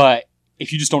 But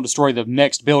if you just don't destroy the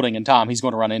next building in time, he's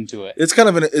going to run into it. It's kind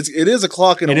of it is a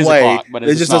clock in a way, clock, but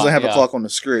it just doesn't have a clock on the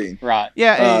screen. Right.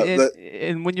 Yeah,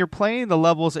 and when you're playing the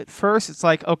levels at first, it's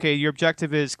like, okay, your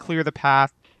objective is clear the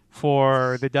path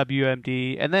for the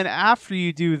WMD, and then after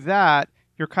you do that,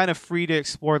 you're kind of free to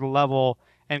explore the level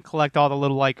and collect all the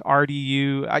little like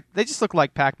RDU. They just look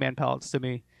like Pac-Man pellets to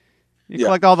me. You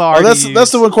collect all the RDUs.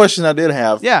 That's the one question I did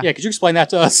have. Yeah. Could you explain that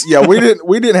to us? Yeah, we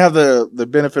didn't have the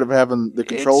benefit of having the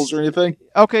controls or anything.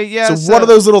 Okay, yeah. So what are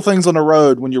those little things on the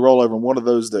road when you roll over them? What do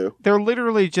those do? They're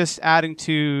literally just adding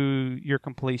to your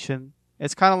completion.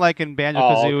 It's kind of like in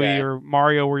Banjo-Kazooie or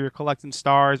Mario where you're collecting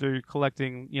stars or you're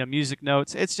collecting music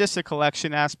notes. It's just a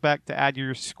collection aspect to add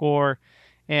your score.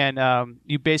 And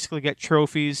you basically get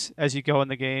trophies as you go in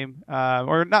the game.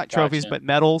 Or not trophies, but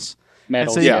medals. And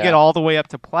so you can get all the way up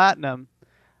to platinum.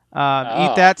 Eat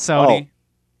that, Sony. Oh.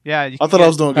 Yeah, I thought I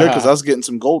was doing good because I was getting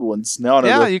some gold ones. Now I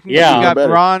know you got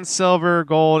bronze, silver,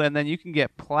 gold, and then you can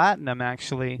get platinum,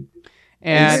 actually.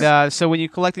 And so when you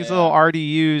collect these little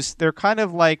RDUs, they're kind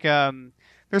of like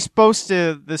they're supposed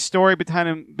to. The story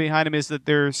behind them is that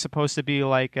they're supposed to be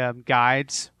like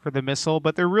guides for the missile,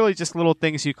 but they're really just little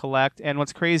things you collect. And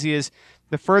what's crazy is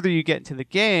the further you get into the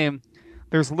game,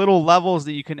 there's little levels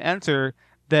that you can enter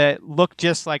that look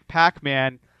just like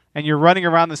Pac-Man, and you're running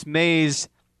around this maze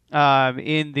in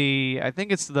I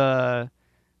think it's the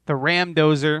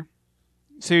Ramdozer.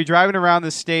 So you're driving around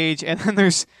the stage, and then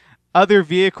there's other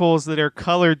vehicles that are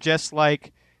colored just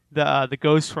like the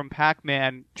ghost from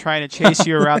Pac-Man trying to chase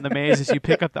you around the maze as you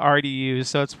pick up the RDUs.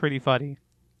 So it's pretty funny.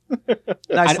 We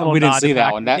didn't see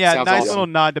that one. That sounds nice awesome. little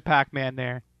nod to Pac-Man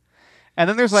there. And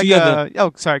then there's like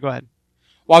sorry, go ahead.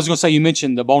 Well, I was going to say, you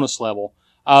mentioned the bonus level.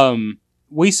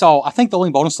 I think the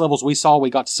only bonus levels we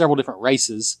got to several different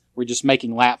races. We're just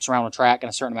making laps around a track in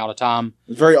a certain amount of time.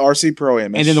 It's very RC Pro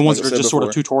image. And then the ones that are just sort of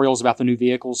tutorials about the new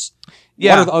vehicles.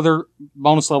 Yeah. What are the other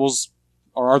bonus levels,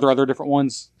 or are there other different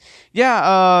ones?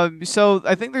 Yeah, so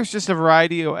I think there's just a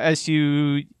variety as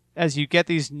you get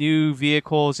these new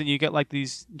vehicles and you get like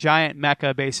these giant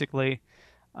mecha, basically,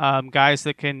 guys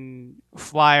that can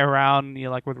fly around,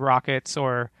 like with rockets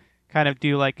or kind of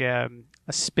do like a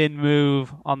spin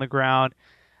move on the ground.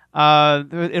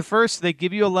 At first, they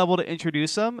give you a level to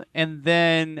introduce them, and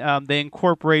then they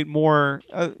incorporate more,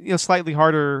 slightly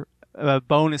harder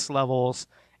bonus levels,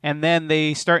 and then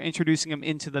they start introducing them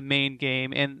into the main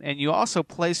game. And you also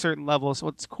play certain levels.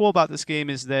 What's cool about this game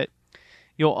is that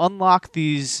you'll unlock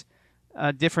these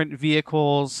different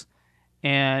vehicles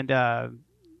and mecha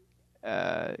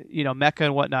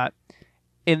and whatnot,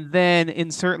 and then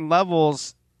in certain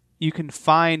levels, you can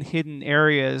find hidden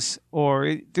areas,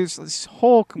 or there's this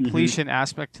whole completion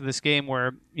aspect to this game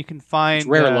where you can find...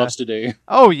 Which Rare loves to do.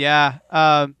 Oh, yeah.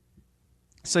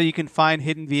 So you can find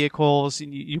hidden vehicles,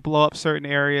 and you blow up certain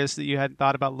areas that you hadn't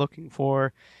thought about looking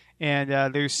for. And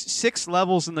there's 6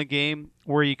 levels in the game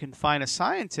where you can find a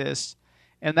scientist,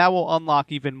 and that will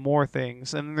unlock even more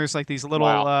things. And then there's like these little,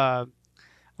 Wow.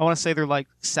 I want to say they're like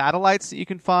satellites that you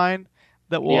can find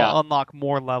that will Yeah. unlock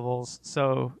more levels.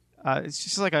 So it's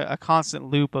just like a constant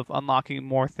loop of unlocking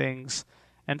more things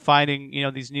and finding,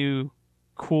 these new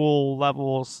cool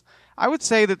levels. I would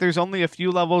say that there's only a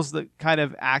few levels that kind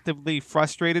of actively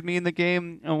frustrated me in the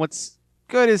game, and what's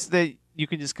good is that you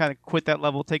can just kind of quit that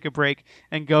level, take a break,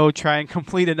 and go try and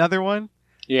complete another one,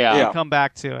 Yeah. Yeah. and come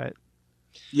back to it.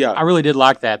 Yeah. I really did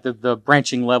like that, the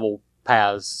branching level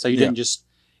paths. So you didn't just...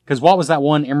 Because what was that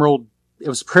one? Emerald... It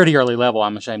was a pretty early level,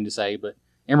 I'm ashamed to say, but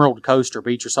Emerald Coast or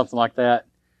Beach or something like that.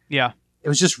 Yeah. It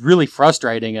was just really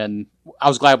frustrating, and I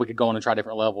was glad we could go on and try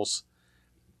different levels.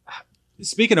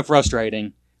 Speaking of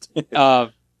frustrating, I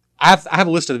have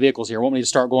a list of the vehicles here. Want me to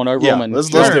start going over Yeah, them? And let's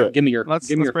do it. Give me your Let's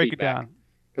feedback. break it down.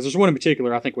 Because there's one in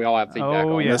particular I think we all have feedback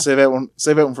Oh, on. yeah. Let's save that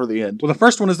one for the end. Well, the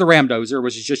first one is the Ramdozer,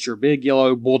 which is just your big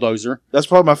yellow bulldozer. That's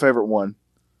probably my favorite one.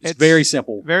 It's very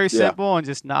simple. Very Yeah. simple, and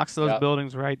just knocks those Yeah.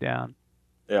 buildings right down.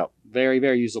 Very,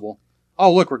 very usable.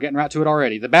 Oh, look, we're getting right to it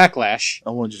already. The Backlash.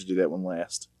 I wanted you to do that one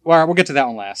last. Well, all right, we'll get to that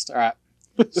one last. All right.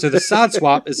 So the Side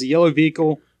Swap is a yellow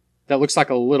vehicle that looks like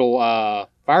a little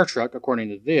fire truck, according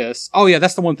to this. Oh, yeah,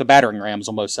 that's the one with the battering rams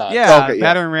on both sides. Yeah, Okay, yeah.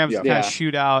 battering rams Yeah. kind of Yeah.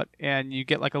 shoot out, and you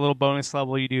get like a little bonus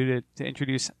level you do to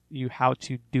introduce you how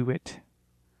to do it.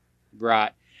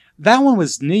 Right. That one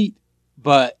was neat,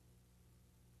 but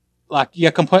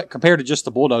compared to just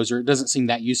the bulldozer, it doesn't seem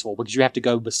that useful because you have to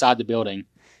go beside the building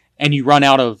and you run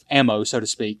out of ammo, so to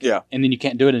speak. Yeah. And then you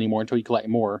can't do it anymore until you collect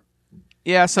more.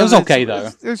 Yeah, so It was there's- okay, though.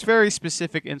 There's very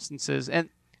specific instances, and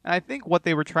I think what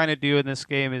they were trying to do in this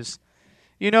game is,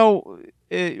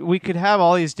 we could have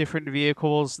all these different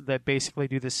vehicles that basically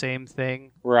do the same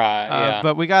thing, Right. Yeah.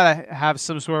 but we gotta have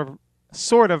some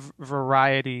sort of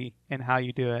variety in how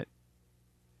you do it.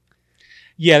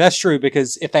 Yeah, that's true,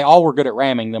 because if they all were good at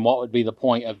ramming, then what would be the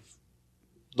point of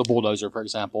the bulldozer, for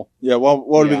example? Yeah, well,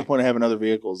 what would be Yeah. the point of having other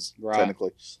vehicles, Right.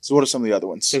 technically? So what are some of the other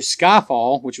ones? So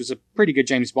Skyfall, which was a pretty good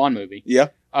James Bond movie. Yeah,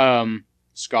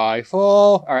 Skyfall.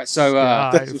 All right, so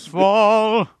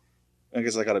Skyfall. I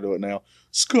guess I gotta do it now.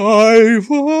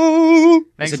 Skyfall! it's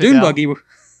Thanks, a dune Adele. buggy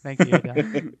Thank you,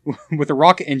 Adele. with a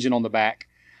rocket engine on the back.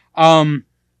 And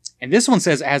this one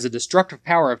says it has a destructive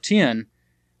power of 10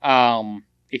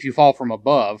 if you fall from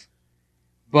above.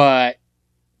 But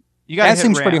You gotta That hit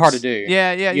seems pretty hard to ramps. do.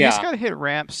 Yeah. You Yeah. just gotta hit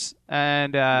ramps,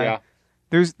 and yeah,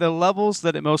 there's the levels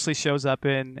that it mostly shows up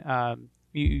in.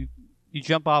 You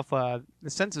jump off. The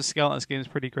sense of scale in this game is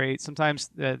pretty great. Sometimes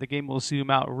the game will zoom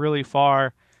out really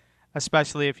far,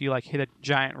 especially if you hit a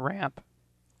giant ramp,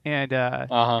 and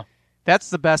that's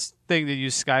the best thing to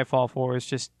use Skyfall for, is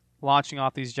just launching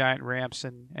off these giant ramps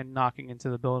and knocking into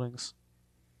the buildings.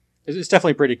 it's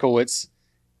definitely pretty cool. It's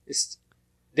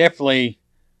definitely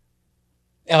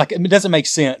it doesn't make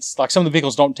sense. Like, some of the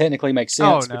vehicles don't technically make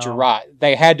sense, but you're no. right.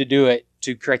 They had to do it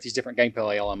to create these different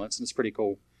gameplay elements, and it's pretty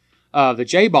cool. The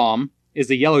J-Bomb is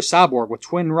the yellow cyborg with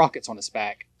twin rockets on its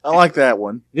back. I like that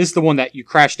one. This is the one that you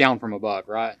crash down from above,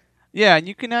 right? Yeah, and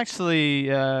you can actually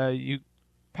you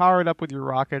power it up with your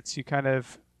rockets. You kind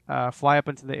of fly up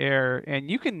into the air, and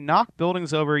you can knock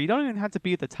buildings over. You don't even have to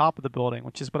be at the top of the building,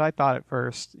 which is what I thought at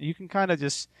first. You can kind of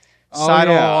just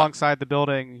sidle alongside the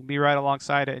building, be right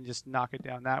alongside it, and just knock it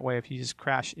down that way if you just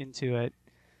crash into it.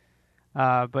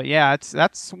 But yeah,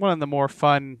 that's one of the more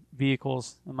fun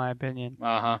vehicles, in my opinion.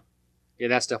 Yeah,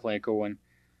 that's definitely a cool one.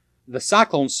 The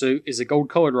Cyclone suit is a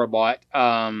gold-colored robot.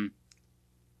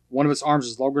 One of its arms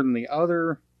is longer than the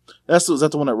other. Is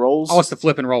that the one that rolls? Oh, it's the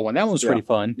flip and roll one. That one was Yeah. pretty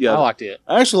fun. Yeah. I liked it.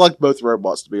 I actually like both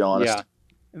robots, to be honest. Yeah.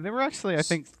 And there were actually, I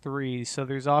think, 3. So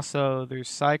there's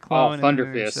Cyclone and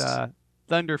Thunder there's Fist.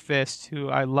 Thunder Fist, who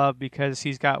I love because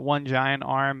he's got one giant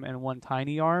arm and one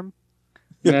tiny arm.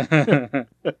 I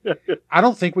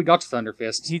don't think we got to Thunder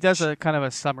Fist. He does a kind of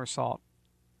a somersault.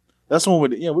 That's the one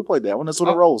we played that one. That's what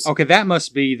it rolls. Okay, that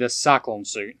must be the Cyclone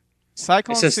suit.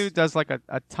 Cyclone It says- suit does like a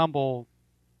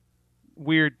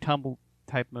weird tumble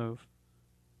type move.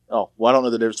 Oh, well, I don't know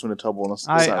the difference between a tumble and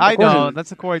a I side. know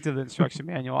that's according to the instruction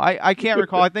manual. I can't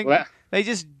recall. I think Well,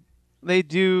 they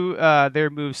do their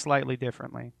moves slightly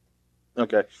differently.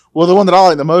 Okay. Well, the one that I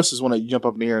like the most is when you jump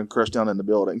up in the air and crush down into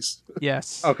buildings.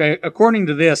 Yes. okay, according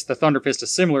to this, the Thunder Fist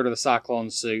is similar to the Cyclone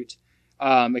suit,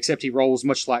 except he rolls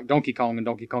much like Donkey Kong in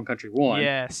Donkey Kong Country 1.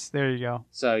 Yes. There you go.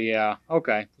 So, yeah.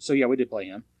 Okay. So, yeah, we did play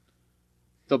him.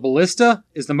 The Ballista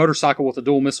is the motorcycle with the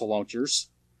dual missile launchers.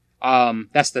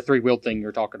 That's the 3-wheeled thing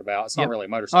you're talking about. It's not really a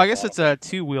Oh, motorcycle. I guess it's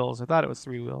 2 wheels. I thought it was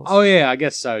 3 wheels. Oh yeah, I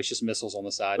guess so. It's just missiles on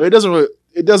the side. But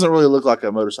it doesn't really look like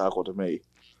a motorcycle to me,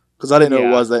 because I didn't know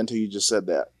it was that until you just said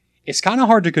that. It's kind of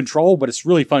hard to control, but it's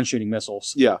really fun shooting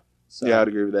missiles. Yeah, So, yeah, I'd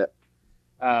agree with that.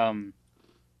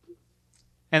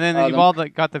 And then you've all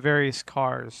got the various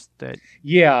cars that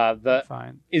yeah. you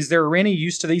find. Is there any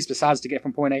use to these besides to get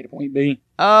from point A to point B?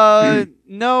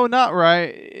 No, not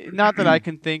right. Not that I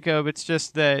can think of. It's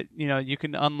just that you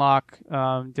can unlock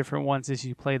different ones as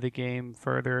you play the game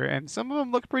further, and some of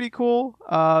them look pretty cool.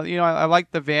 I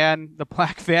like the van, the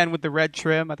black van with the red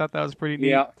trim. I thought that was pretty neat.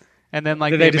 Yeah. And then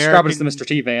like they describe it as the Mr.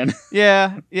 T van.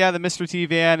 yeah, the Mr. T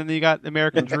van, and then you got the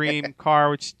American Dream car,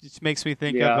 which just makes me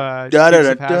think of Da, da, Dukes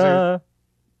da, of Hazzard.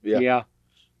 Yeah.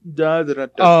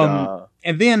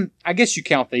 And then I guess you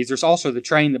count these. There's also the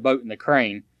train, the boat, and the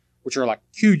crane, which are like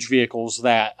huge vehicles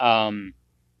that are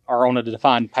on a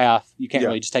defined path. You can't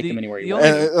really just take them anywhere you want.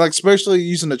 And like especially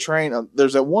using the train.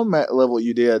 There's that one level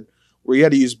you did where you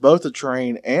had to use both a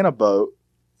train and a boat.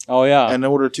 Oh yeah, in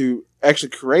order to actually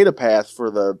create a path for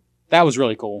the. That was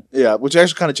really cool. Yeah, which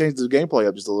actually kind of changed the gameplay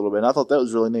up just a little bit. And I thought that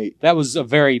was really neat. That was a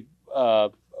very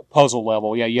puzzle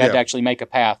level. Yeah, you had to actually make a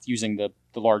path using the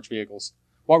large vehicles.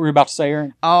 What were you about to say,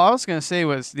 Aaron? Oh, I was going to say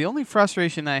was the only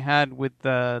frustration I had with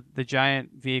the giant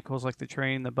vehicles like the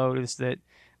train, the boat, is that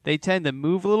they tend to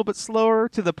move a little bit slower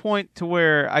to the point to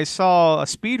where I saw a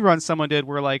speed run someone did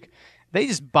where like they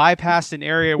just bypassed an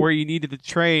area where you needed the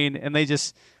train and they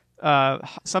just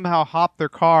somehow hopped their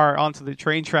car onto the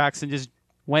train tracks and just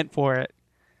went for it.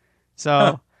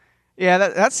 So, yeah,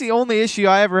 that's the only issue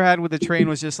I ever had with the train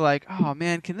was just like, oh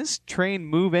man, can this train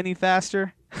move any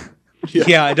faster?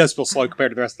 Yeah, it does feel slow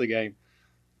compared to the rest of the game.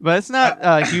 But it's not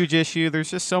a huge issue. There's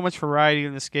just so much variety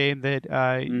in this game that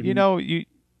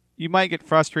you might get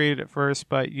frustrated at first,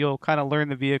 but you'll kind of learn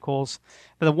the vehicles.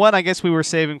 But the one I guess we were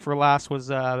saving for last was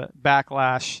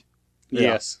Backlash.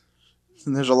 Yes.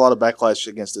 And there's a lot of backlash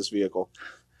against this vehicle.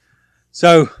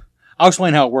 So I'll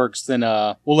explain how it works. Then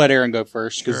we'll let Aaron go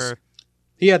first because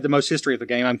he had the most history of the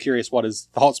game. I'm curious what his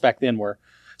thoughts back then were.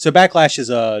 So Backlash is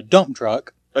a dump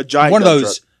truck. A giant one of dump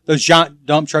those truck. Those giant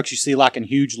dump trucks you see like in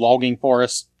huge logging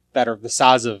forests that are the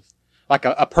size of like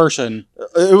a person.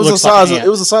 It was the size. It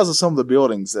was the size of some of the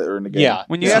buildings that are in the game. Yeah,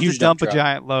 when you have to dump a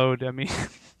giant load, I mean.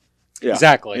 Yeah.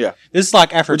 Exactly. Yeah. This is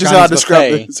like after Which is how I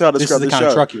describe this is the kind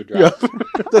of truck you would drive.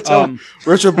 Yeah. That's how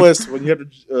Richard Bliss, when you have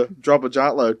to drop a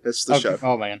giant load, that's the show.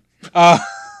 Oh man.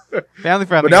 Family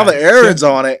friendly. But now that Aaron's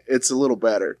on it, it's a little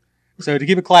better. So to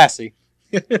keep it classy,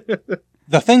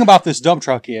 the thing about this dump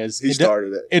truck is he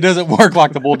started it. It doesn't work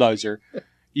like the bulldozer.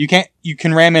 You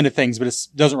can ram into things, but it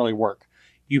doesn't really work.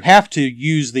 You have to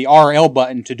use the RL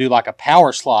button to do like a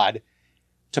power slide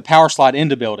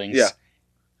into buildings. Yeah.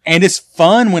 And it's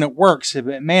fun when it works,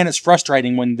 but man, it's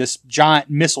frustrating when this giant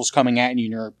missile's coming at you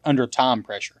and you're under time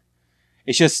pressure.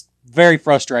 It's just very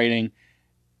frustrating.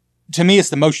 To me, it's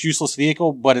the most useless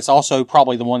vehicle, but it's also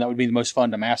probably the one that would be the most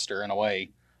fun to master in a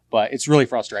way. But it's really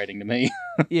frustrating to me.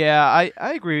 Yeah, I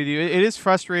agree with you. It is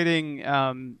frustrating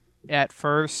at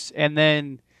first, and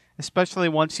then especially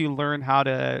once you learn how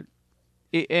to...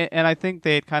 and I think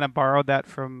they had kind of borrowed that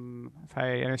from, if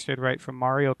I understood right, from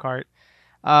Mario Kart.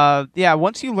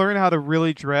 Once you learn how to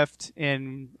really drift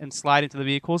and slide into the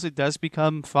vehicles, it does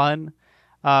become fun.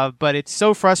 But it's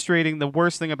so frustrating. The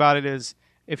worst thing about it is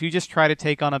if you just try to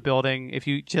take on a building, if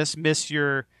you just miss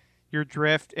your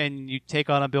drift and you take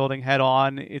on a building head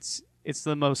on, it's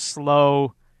the most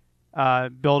slow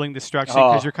building destruction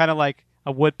because you're kind of like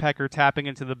a woodpecker tapping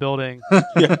into the building.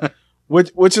 Yeah.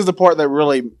 Which is the part that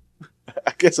really,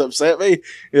 I guess, upset me,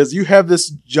 is you have this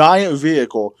giant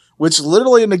vehicle, which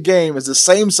literally in the game is the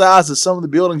same size as some of the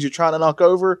buildings you're trying to knock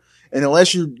over, and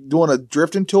unless you're doing a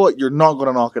drift into it, you're not going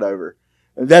to knock it over.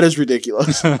 And that is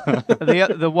ridiculous.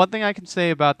 The one thing I can say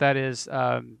about that is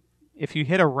if you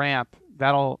hit a ramp,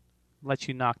 that'll let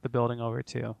you knock the building over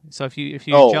too. So if you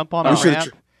jump on a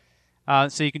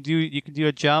ramp, so you can do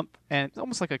a jump, and it's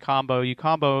almost like a combo. You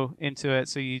combo into it,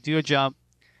 so you do a jump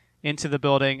into the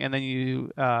building, and then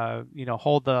you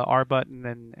hold the R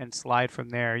button and slide from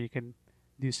there. You can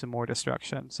do some more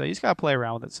destruction. So you just gotta play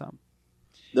around with it some.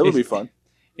 That would be fun.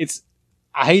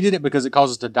 I hated it because it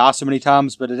caused us to die so many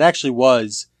times, but it actually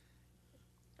was.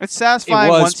 It's satisfying.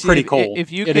 It was once pretty cool.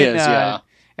 If you it can, is, yeah.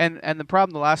 And the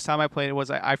problem the last time I played it was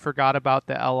I forgot about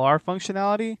the LR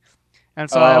functionality, and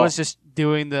so I was just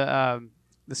doing the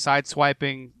side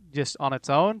swiping just on its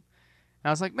own. And I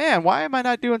was like, man, why am I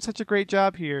not doing such a great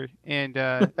job here? And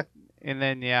and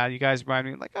then you guys remind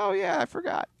me like, oh yeah, I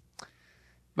forgot.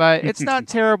 But it's not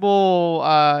terrible.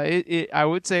 I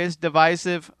would say it's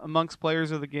divisive amongst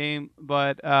players of the game,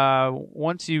 but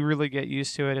once you really get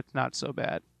used to it, it's not so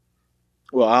bad.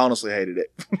 Well, I honestly hated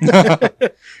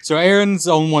it. So Aaron's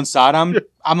on one side.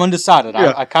 I'm undecided.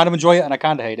 Yeah. I kind of enjoy it and I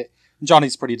kind of hate it.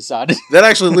 Johnny's pretty decided. That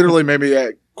actually literally made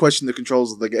me question the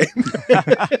controls of the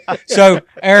game. So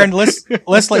Aaron, let's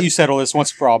let you settle this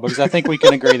once for all because I think we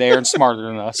can agree that Aaron's smarter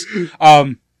than us.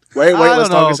 Wait, I let's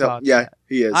don't know talk this out. about Yeah, that.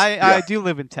 he is. I do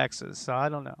live in Texas, so I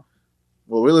don't know.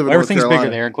 Well, we live in Everything's North Carolina.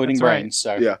 bigger there, including That's right. brains.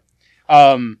 So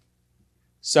Yeah.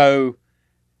 So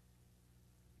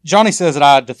Johnny says that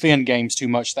I defend games too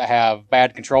much that have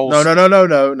bad controls. No.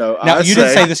 Now, you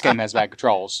didn't say this game has bad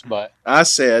controls, but I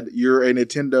said you're a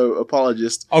Nintendo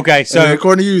apologist. okay. So So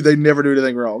according to you, they never do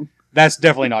anything wrong. that's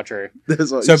definitely not true.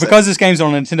 That's what So you said. because this game's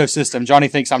on a Nintendo system, Johnny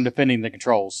thinks I'm defending the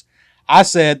controls. I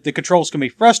said the controls can be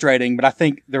frustrating, but I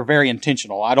think they're very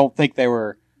intentional. I don't think they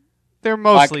were. They're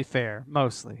mostly fair,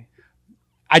 mostly.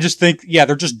 I just think, yeah,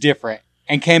 they're just different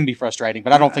and can be frustrating,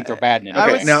 but I don't think they're bad in any I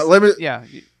way. would Okay, now let me Yeah,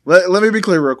 let me be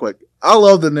clear real quick. I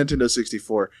love the Nintendo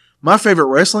 64. My favorite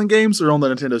wrestling games are on the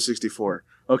Nintendo 64.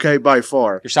 Okay, by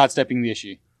far. You're sidestepping the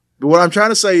issue. But what I'm trying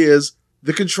to say is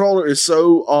the controller is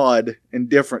so odd and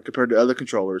different compared to other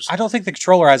controllers. I don't think the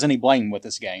controller has any blame with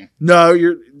this game. No,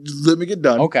 let me get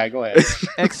done. Okay, go ahead.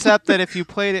 except that if you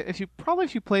played it, if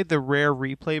you played the rare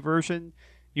replay version,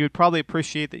 you would probably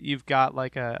appreciate that you've got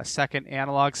like a second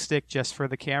analog stick just for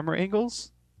the camera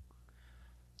angles.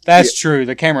 That's true.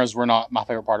 The cameras were not my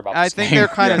favorite part about this I think game. they're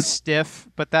kind Yeah. of stiff,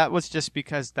 but that was just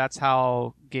because that's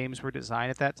how games were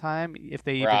designed at that time. If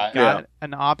they even Right. got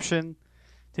an option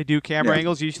to do camera Yeah.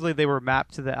 angles, usually they were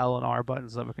mapped to the L and R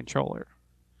buttons of a controller.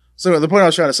 So the point I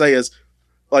was trying to say is,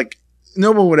 like,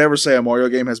 no one would ever say a Mario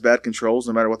game has bad controls,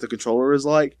 no matter what the controller is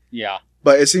like. Yeah.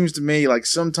 But it seems to me like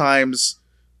sometimes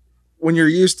when you're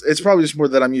it's probably just more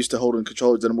that I'm used to holding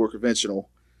controllers that are more conventional.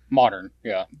 Modern.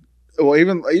 Yeah. Well,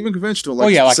 even conventional,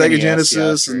 like, like Sega NES,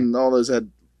 Genesis yeah, and all those had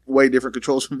way different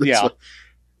controls from this Yeah. one.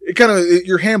 It kind of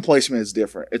your hand placement is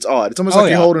different. It's odd. It's almost Oh, like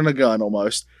yeah. you're holding a gun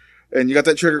almost, and you got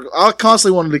that trigger. I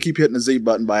constantly wanted to keep hitting the Z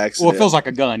button by accident. Well, it feels like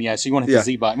a gun, yeah. So you want to hit Yeah. the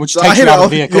Z button, which So takes you out of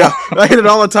the vehicle. Yeah, I hit it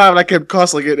all the time, and I kept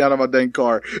constantly getting out of my dang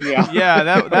car. Yeah. Yeah,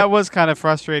 that was kind of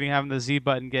frustrating having the Z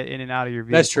button get in and out of your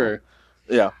vehicle. That's true.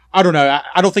 Yeah, I don't know.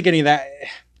 I don't think any of that.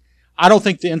 I don't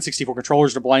think the N64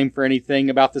 controllers are to blame for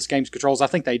anything about this game's controls. I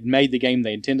think they made the game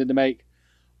they intended to make.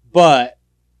 But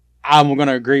I'm going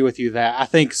to agree with you that I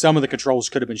think some of the controls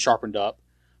could have been sharpened up.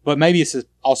 But maybe it's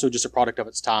also just a product of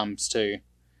its times, too.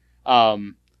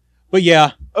 But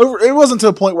yeah. it wasn't to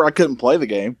a point where I couldn't play the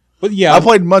game. But yeah. I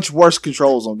played much worse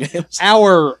controls on games.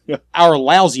 Our Yeah.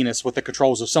 lousiness with the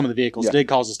controls of some of the vehicles Yeah. did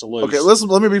cause us to lose. Okay, listen.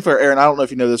 Let me be fair, Aaron. I don't know if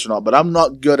you know this or not, but I'm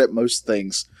not good at most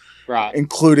things, Right.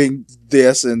 including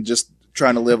this and just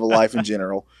trying to live a life in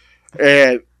general.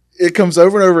 And it comes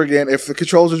over and over again. If the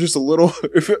controls are just a little,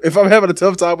 if I'm having a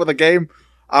tough time with a game,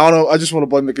 I don't know. I just want to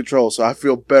blame the controls, so I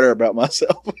feel better about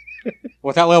myself.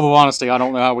 With that level of honesty, I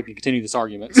don't know how we can continue this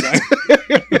argument. So.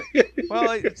 Well,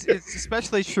 it's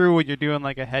especially true when you're doing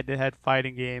like a head-to-head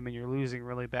fighting game and you're losing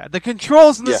really bad. The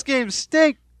controls in this game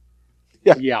stink.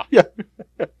 Yeah.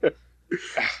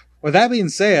 With that being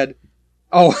said,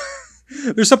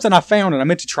 there's something I found and I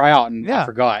meant to try out and I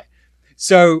forgot.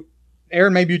 So,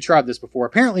 Aaron, maybe you tried this before.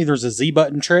 Apparently, there's a Z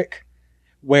button trick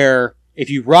where if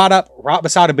you ride up right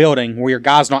beside a building where your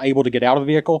guy's not able to get out of the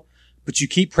vehicle, but you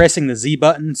keep pressing the Z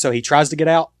button so he tries to get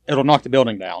out, it'll knock the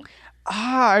building down.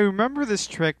 I remember this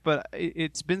trick, but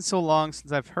it's been so long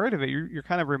since I've heard of it. You're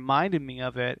kind of reminding me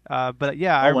of it. But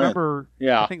yeah, I remember.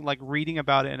 Yeah. I think like reading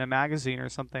about it in a magazine or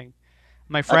something.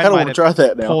 My I friend kind of might want to have try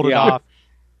that now. pulled it Yeah. off.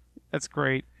 That's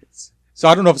great. So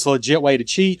I don't know if it's a legit way to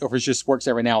cheat or if it just works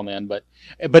every now and then, but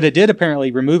it did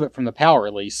apparently remove it from the power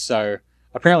release. So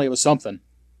apparently it was something.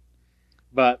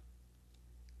 But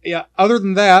yeah, other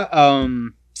than that,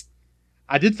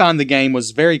 I did find the game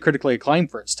was very critically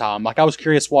acclaimed for its time. Like I was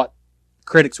curious what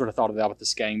critics would have thought of that with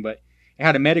this game, but it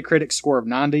had a Metacritic score of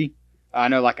 90. I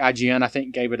know like IGN, I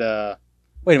think gave it a.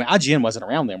 Wait a minute, IGN wasn't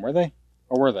around then, were they?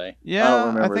 Or were they? Yeah, I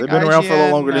don't remember. think They've been around for a little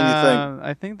IGN, longer than you think.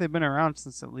 I think they've been around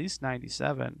since at least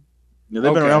 '97. Yeah,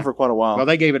 they've been Okay. around for quite a while. Well,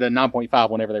 they gave it a 9.5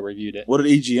 whenever they reviewed it. What did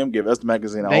EGM give? That's the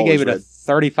magazine I They always gave it read. a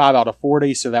 35 out of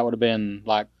 40, so that would have been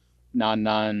like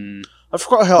 99. I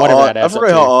forgot how whatever odd. that I adds up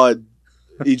forgot to. how odd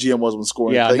EGM was when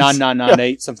scoring Yeah, things.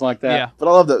 9998, something like that. Yeah, But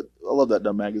I love that. I love that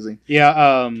dumb magazine.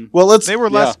 Yeah. Well, let's. they were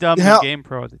less dumb How- than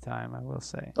GamePro at the time. I will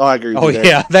say. Oh, I agree. With Oh you there.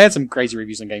 yeah, they had some crazy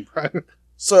reviews on GamePro.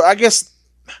 So I guess,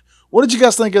 what did you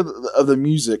guys think of the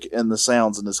music and the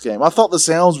sounds in this game? I thought the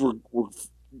sounds were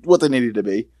what they needed to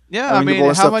be. Yeah, I I mean, mean, you're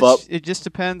blowing how stuff much? up. It just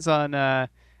depends on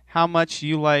how much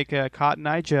you like Cotton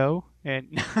Eye Joe.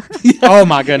 And Oh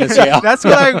my goodness, yeah. that's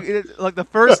what like the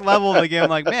first level of the game. I'm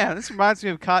like, man, this reminds me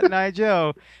of Cotton Eye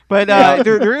Joe. But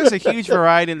there is a huge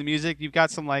variety in the music. You've got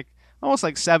some like almost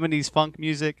like 70s funk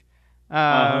music,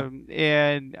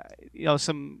 and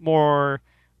some more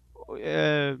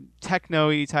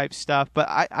techno-y type stuff. But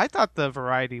I thought the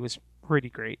variety was pretty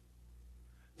great.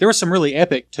 There were some really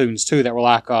epic tunes too that were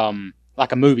like a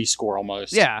movie score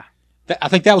almost. Yeah, I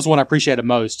think that was one I appreciated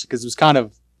most because it was kind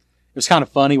of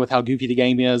funny with how goofy the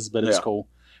game is, but it's cool.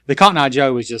 The Cotton Eye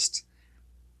Joe was just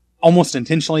almost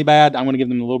intentionally bad. I'm going to give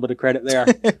them a little bit of credit there.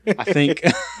 I think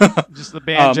just the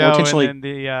banjo and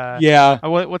then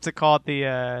what's it called,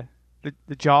 the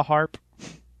jaw harp.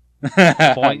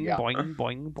 Boing, yeah. boing,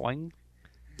 boing, boing.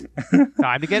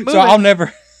 Time to get moving. So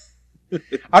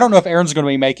I don't know if Aaron's going to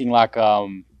be making like a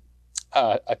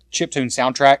chiptune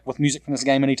soundtrack with music from this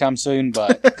game anytime soon,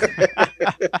 but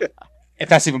if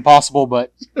that's even possible,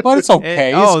 but it's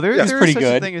okay. There's pretty such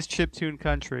good. a thing as chiptune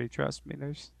country. Trust me.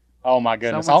 There's. Oh my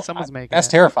goodness! Someone's making that's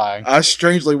it. terrifying. I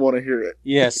strangely want to hear it.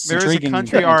 Yes, there is a intriguing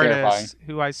country and terrifying. artist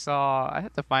who I saw. I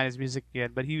have to find his music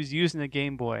again, but he was using a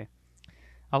Game Boy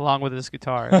along with his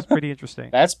guitar. It's pretty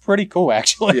interesting. That's pretty cool,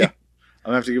 actually. Yeah, I'm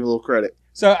gonna have to give a little credit.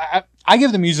 So I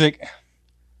give the music.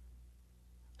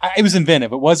 It was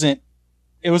inventive. It wasn't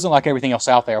like everything else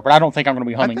out there, but I don't think I'm going to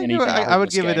be humming anything. I would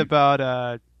give it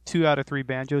about 2 out of 3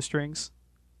 banjo strings.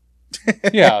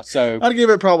 Yeah, so I'd give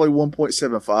it probably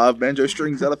 1.75 banjo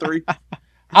strings out of 3.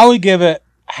 I would give it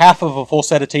half of a full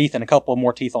set of teeth and a couple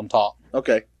more teeth on top.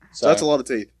 Okay, so that's a lot of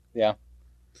teeth. Yeah.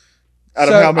 Out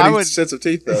of how many sets of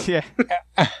teeth, though? Yeah.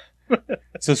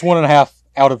 So it's 1.5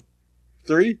 out of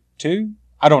 3? 2?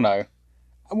 I don't know.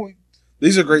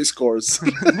 These are great scores.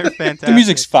 They're fantastic. The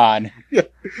music's fine. Yeah,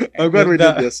 I'm glad we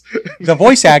did this. The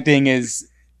voice acting is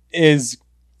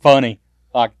funny,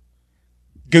 like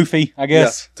goofy, I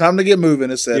guess. Yeah. Time to get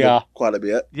moving is said quite a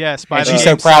bit. Yes, by and the she's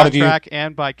so proud of you,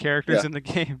 and by characters in the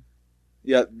game.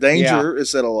 Yeah, danger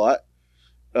is said a lot.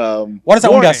 What does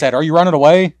that one guy said? Are you running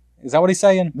away? Is that what he's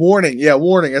saying? Warning. Yeah,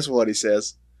 warning. That's what he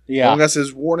says. Yeah. One guy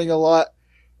says warning a lot.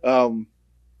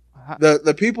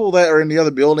 The people that are in the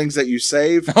other buildings that you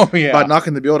save by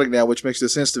knocking the building down, which makes no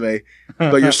sense to me,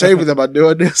 but you're saving them by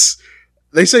doing this.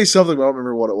 They say something, but I don't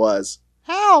remember what it was.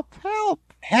 Help! Help!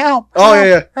 Help! Oh,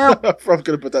 yeah. I'm going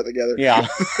to put that together. Yeah.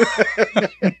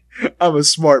 I'm a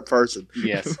smart person.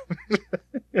 Yes.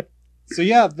 So,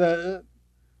 yeah,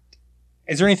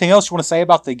 is there anything else you want to say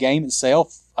about the game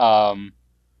itself? About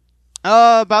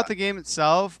the game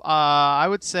itself, I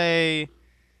would say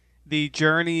the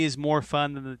journey is more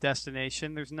fun than the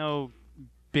destination. There's no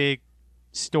big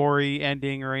story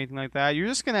ending or anything like that. You're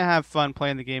just going to have fun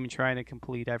playing the game and trying to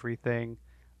complete everything.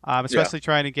 Especially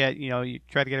trying to get, you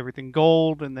try to get everything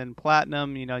gold and then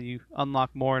platinum. You unlock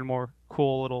more and more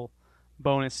cool little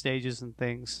bonus stages and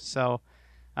things. So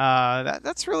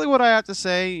that's really what I have to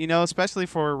say. Especially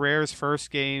for Rare's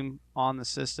first game on the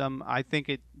system, I think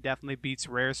it definitely beats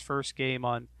Rare's first game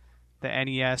on the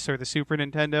NES or the Super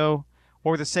Nintendo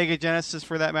or the Sega Genesis,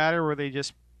 for that matter, where they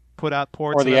just put out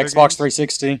ports. Or the Xbox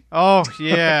 360. Oh,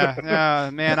 yeah.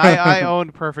 Man, I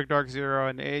owned Perfect Dark Zero,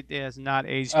 and it has not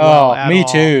aged well at all. Oh, me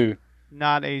too.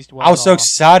 Not aged well. I was so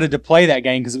excited to play that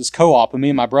game because it was co-op, and me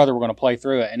and my brother were going to play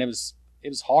through it, and it was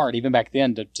hard, even back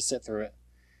then, to sit through it.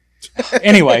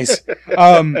 Anyways.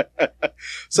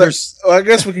 So I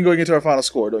guess we can go into our final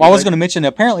score. I was going to mention that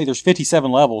apparently there's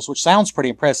 57 levels, which sounds pretty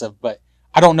impressive, but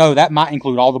I don't know. That might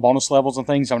include all the bonus levels and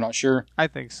things. I'm not sure. I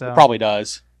think so. It probably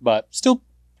does, but still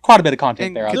quite a bit of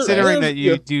content there. Considering that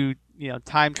you do,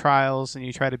 time trials and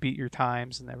you try to beat your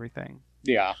times and everything.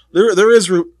 Yeah, there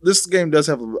is. This game does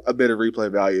have a bit of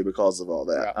replay value because of all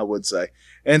that. Yeah. I would say,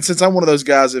 and since I'm one of those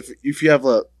guys, if you have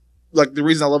the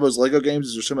reason I love those Lego games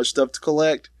is there's so much stuff to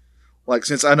collect. Like,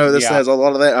 since I know this has a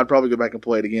lot of that, I'd probably go back and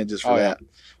play it again just for that.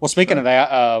 Well, speaking of that,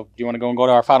 do you want to go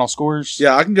to our final scores?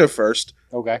 Yeah, I can go first.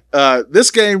 Okay.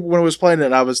 This game, when I was playing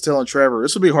it, I was telling Trevor,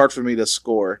 this would be hard for me to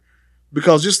score.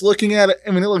 Because just looking at it,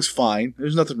 I mean, it looks fine.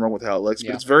 There's nothing wrong with how it looks,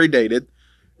 but it's very dated.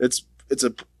 It's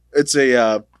a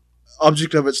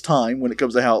object of its time when it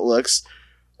comes to how it looks.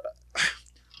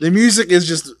 The music is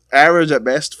just average at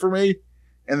best for me,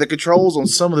 and the controls on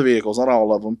some of the vehicles, not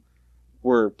all of them,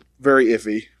 were very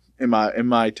iffy in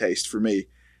my taste for me.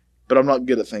 But I'm not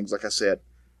good at things, like I said.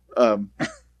 I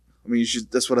mean,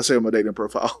 that's what I say on my dating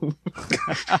profile.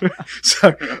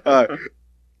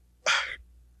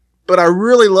 But I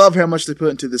really love how much they put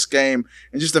into this game,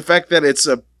 and just the fact that it's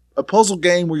a puzzle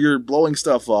game where you're blowing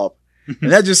stuff up.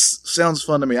 And that just sounds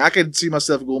fun to me. I could see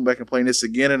myself going back and playing this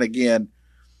again and again,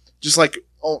 just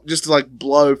to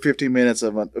blow 15 minutes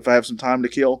of it if I have some time to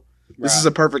kill. This is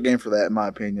a perfect game for that, in my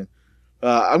opinion.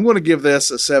 I'm going to give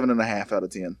this a 7.5 out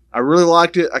of 10. I really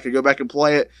liked it. I could go back and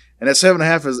play it. And at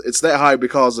 7.5, it's that high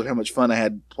because of how much fun I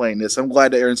had playing this. I'm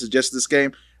glad that Aaron suggested this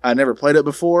game. I never played it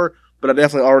before, but I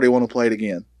definitely already want to play it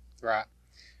again. Right.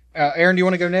 Aaron, do you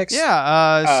want to go next?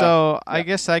 Yeah. I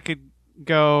guess I could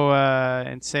go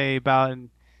and say about an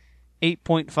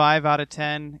 8.5 out of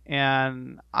 10.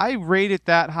 And I rate it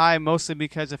that high mostly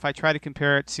because if I try to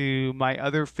compare it to my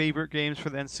other favorite games for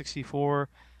the N64,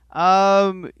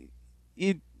 I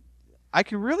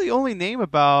can really only name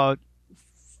about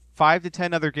 5 to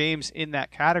 10 other games in that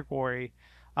category.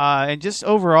 And just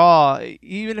overall,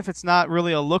 even if it's not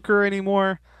really a looker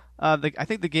anymore, I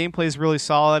think the gameplay is really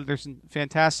solid. There's a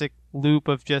fantastic loop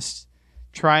of just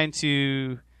trying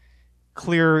to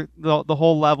clear the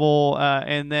whole level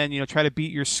and then try to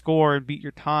beat your score and beat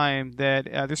your time. That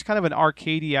there's kind of an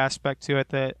arcadey aspect to it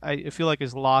that I feel like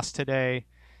is lost today,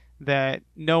 that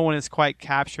no one has quite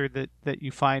captured that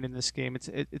you find in this game.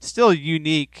 It's still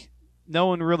unique. No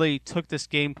one really took this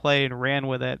gameplay and ran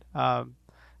with it.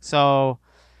 So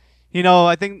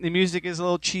I think the music is a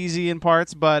little cheesy in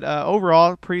parts, but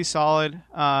overall pretty solid.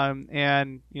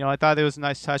 And I thought it was a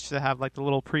nice touch to have like the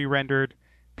little pre-rendered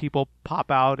people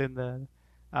pop out in the.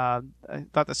 I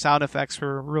thought the sound effects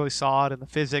were really solid and the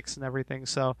physics and everything.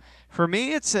 So for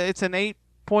me, it's an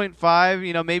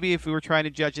 8.5. Maybe if we were trying to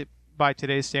judge it by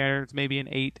today's standards, maybe an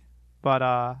 8. But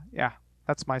yeah,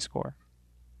 that's my score.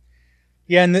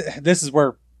 Yeah, and this is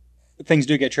where things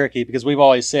do get tricky because we've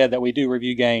always said that we do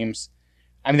review games.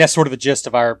 I mean, that's sort of the gist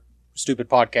of our stupid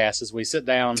podcast is we sit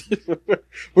down.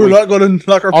 We're not going to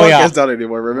knock our podcast out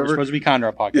anymore, remember? We're supposed to be kind to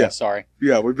our podcast, sorry.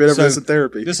 Yeah, we've been over this in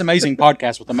therapy. This amazing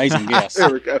podcast with amazing guests. There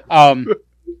we go.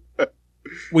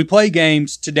 We play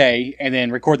games today and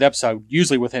then record the episode,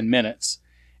 usually within minutes.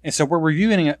 And so we're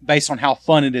reviewing it based on how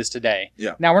fun it is today.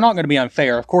 Yeah. Now, we're not going to be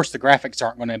unfair. Of course, the graphics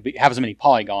aren't going to have as many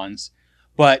polygons,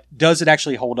 but does it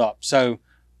actually hold up? So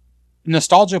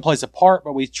nostalgia plays a part,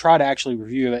 but we try to actually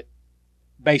review it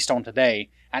based on today.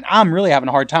 And I'm really having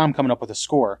a hard time coming up with a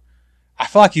score. I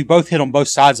feel like you both hit on both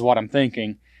sides of what I'm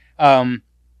thinking. I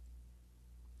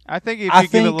think if you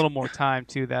give it a little more time,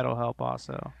 too, that'll help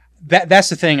also. That's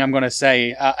the thing I'm going to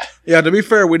say. Yeah, to be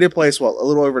fair, we did play a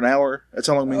little over an hour. That's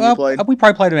how long we played? We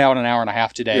probably played about an hour and a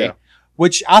half today,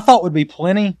 which I thought would be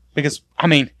plenty because, I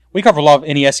mean, we cover a lot of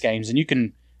NES games, and you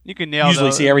can nail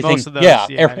usually see everything. Most of those,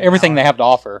 everything they have to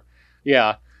offer.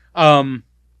 Yeah.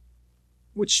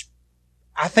 Which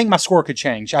I think my score could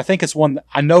change. I think it's one.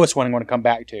 I know it's one I'm going to come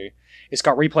back to. It's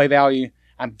got replay value.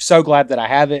 I'm so glad that I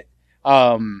have it.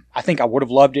 I think I would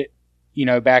have loved it,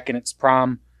 back in its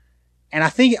prime. And I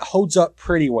think it holds up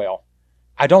pretty well.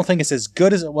 I don't think it's as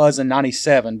good as it was in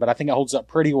 97, but I think it holds up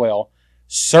pretty well.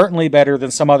 Certainly better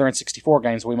than some other N64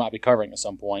 games we might be covering at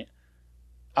some point.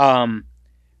 I'm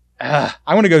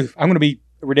going to be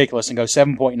ridiculous and go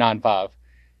 7.95.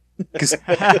 Because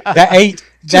that 8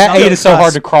 is so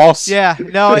hard to cross. Yeah,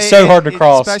 no, it's so hard to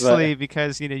cross, especially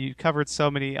because you covered so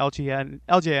many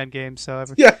LJN games. So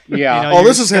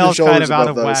this is head and shoulders kind of out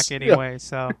of those. whack anyway.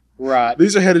 So right,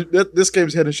 this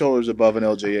game's head and shoulders above an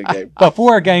LJN game. But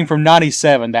for a game from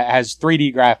 '97 that has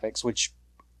 3D graphics, which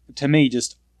to me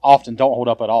just often don't hold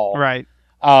up at all. Right.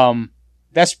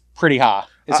 That's pretty high.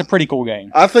 It's a pretty cool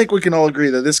game. I think we can all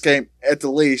agree that this game, at the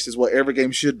least, is what every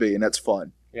game should be, and that's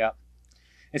fun. Yeah.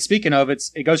 And speaking of,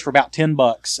 it goes for about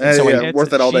 $10. So it's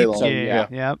worth it all day long. So,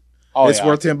 yeah. It's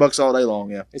worth $10 all day long.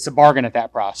 Yeah, it's a bargain at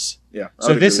that price. Yeah.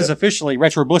 So this is officially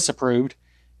Retro Bliss approved,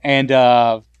 and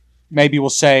maybe we'll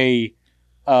say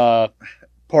part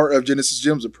of Genesis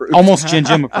Gems approved. Almost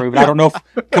Gem approved. I don't know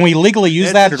can we legally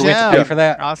use that, or do we have to pay for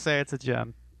that? I'll say it's a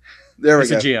gem. There we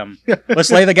go. It's a gem. Let's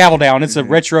lay the gavel down. It's a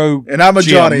retro. And I'm a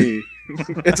gem. Johnny.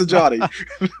 It's a Johnny. All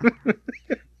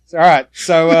right.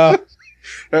 So.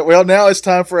 Well, now it's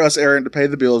time for us, Aaron, to pay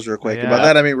the bills real quick. Yeah. And by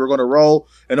that, I mean we're going to roll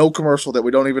an old commercial that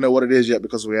we don't even know what it is yet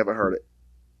because we haven't heard it.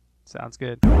 Sounds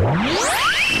good. You know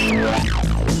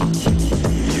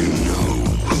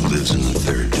who lives in the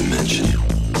third dimension.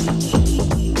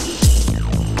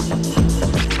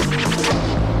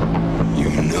 You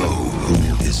know who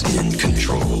is in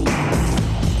control.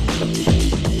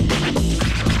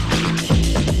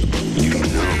 You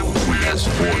know who has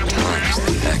 4 times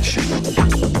the action.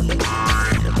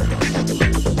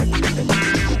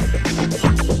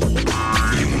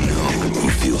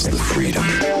 Feels the freedom.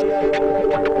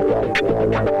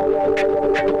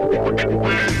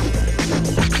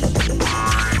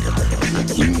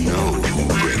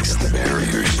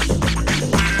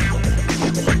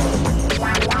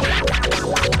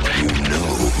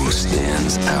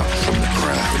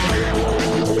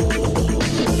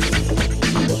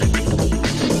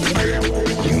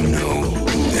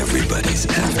 chase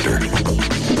after.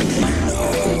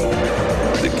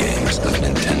 The games of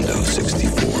Nintendo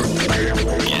 64.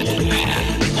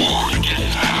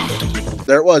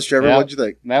 There it was, Trevor. Yeah. What'd you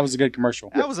think? That was a good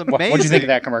commercial. That was What'd you think amazing. of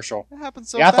that commercial? It happened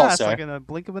so Yeah, I thought fast, so. like in a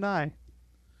blink of an eye.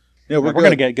 Yeah, We're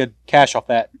going to get good cash off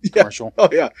that commercial. Oh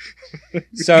yeah.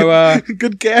 So,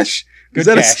 Good cash. Good is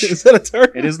that cash. is that a term?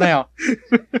 it is now.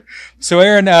 So,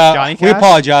 Aaron, Johnny we Cash?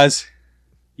 apologize.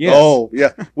 Yes. Oh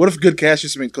yeah. What if good cash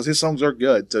just means because his songs are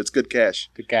good, so it's good cash.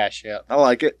 Good cash, yeah. I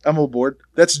like it. I'm on board.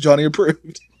 That's Johnny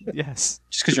approved. Yes.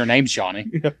 Just because your name's Johnny.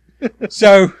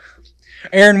 So,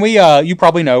 Aaron, we you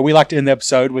probably know we like to end the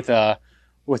episode with a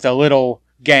little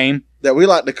game. That we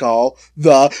like to call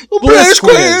the Bliss Bliss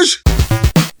Quiz. Quiz.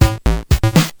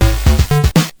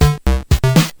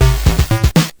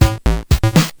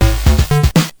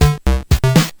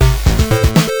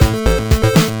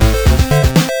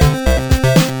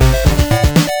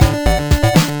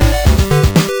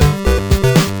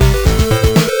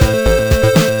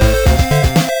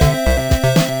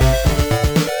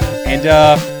 And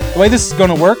the way this is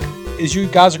going to work is you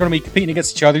guys are going to be competing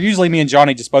against each other. Usually me and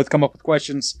Johnny just both come up with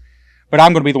questions, but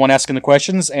I'm going to be the one asking the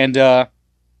questions, and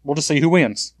we'll just see who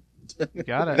wins. You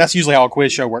got it. That's usually how a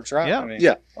quiz show works, right? Yeah. I mean,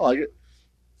 Yeah, I like it.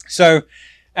 So,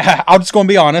 I'm just going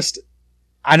to be honest.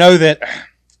 I know that,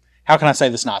 how can I say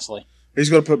this nicely? He's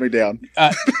going to put me down.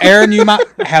 Aaron, you might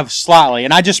have slightly,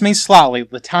 and I just mean slightly,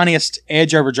 the tiniest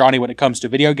edge over Johnny when it comes to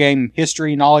video game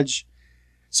history, knowledge.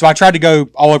 So I tried to go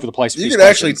all over the place with You these could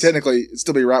actually questions. technically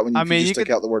still be right when you, I mean, just you take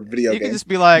could- out the word video You game. can just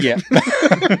be like, Yeah.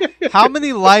 how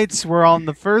many lights were on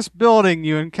the first building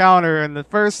you encounter in the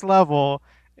first level?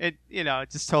 It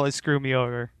just totally screw me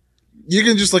over. You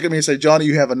can just look at me and say, Johnny,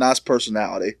 you have a nice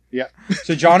personality.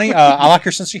 So, Johnny, I like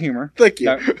your sense of humor. Thank you.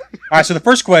 No. All right, so the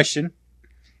first question,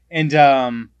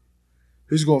 and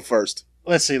Who's going first?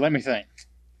 let's see, let me think.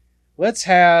 Let's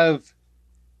have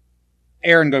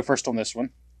Aaron go first on this one.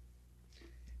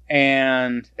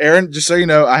 And Aaron, just so you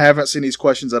know, I haven't seen these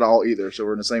questions at all either, so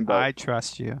we're in the same boat. I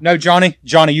trust you. no, Johnny,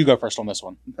 you go first on this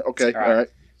one. Okay, All all right. right.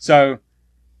 So,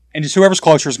 and just whoever's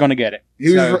closer is going to get it.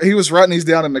 He was writing these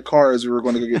down in the car as we were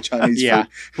going to go get Chinese Yeah,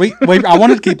 food. I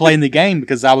wanted to keep playing the game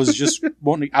because I was just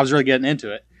I was really getting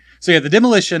into it. So yeah, the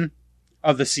demolition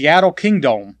of the Seattle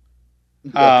Kingdome,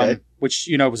 Okay. which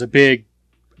was a big,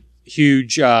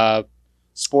 huge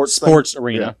Sports thing?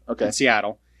 arena Yeah, okay. in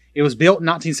Seattle. It was built in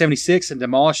 1976 and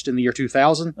demolished in the year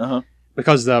 2000 Uh-huh.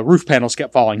 because the roof panels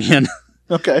kept falling in.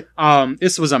 Okay.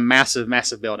 This was a massive,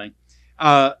 massive building.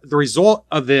 The result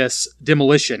of this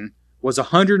demolition was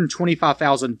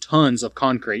 125,000 tons of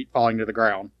concrete falling to the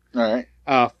ground. All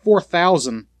right.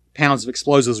 4,000 pounds of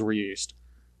explosives were used.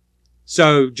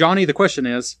 So, Johnny, the question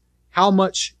is, how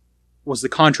much was the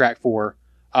contract for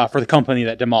the company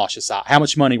that demolished the site? How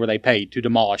much money were they paid to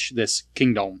demolish this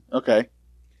kingdom? Okay.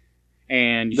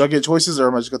 And Do I get choices or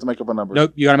am I just going to make up a number?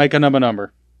 nope, you got to make a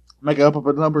number. Make up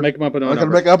a number? Make them up a I'm going to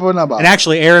number. make up a number. And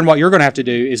actually, Aaron, what you're going to have to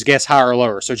do is guess higher or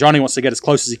lower. So Johnny wants to get as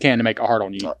close as he can to make it hard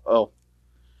on you. Oh.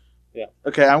 Yeah.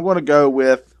 Okay, I'm going to go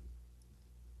with...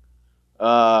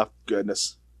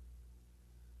 goodness.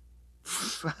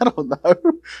 I don't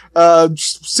know.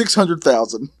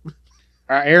 600,000. All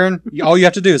right, Aaron, all you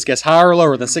have to do is guess higher or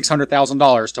lower than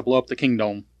 $600,000 to blow up the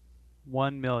kingdom.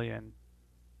 1 million.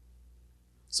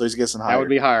 So he's guessing higher. That would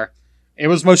be higher. It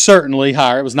was most certainly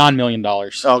higher. It was $9 million.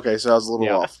 Okay, so I was a little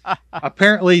Yeah. off.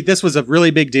 Apparently, this was a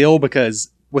really big deal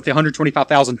because with the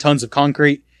 125,000 tons of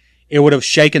concrete, it would have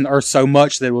shaken the earth so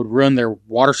much that it would ruin their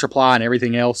water supply and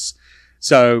everything else.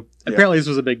 So apparently, this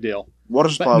was a big deal. Water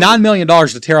But supply. $9 million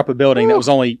to tear up a building that was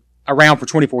only around for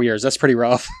 24 years. That's pretty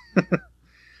rough.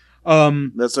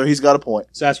 So he's got a point.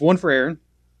 So that's one for Aaron.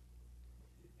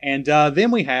 And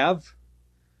then we have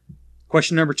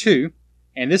question number 2.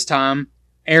 And this time,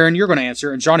 Aaron, you're going to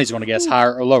answer, and Johnny's going to guess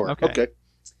higher or lower. Okay.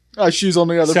 Okay. Shoes on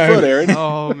the other So- foot, Aaron.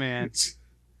 Oh man.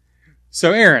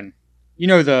 So, Aaron, you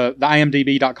know the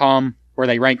IMDb.com where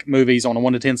they rank movies on a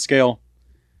 1 to 10 scale?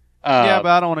 Yeah, but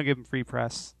I don't want to give him free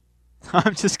press.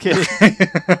 I'm just kidding.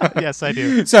 Yes, I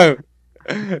do. So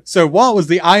what was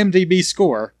the IMDb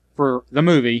score for the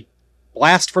movie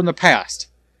Blast from the Past,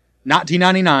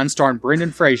 1999, starring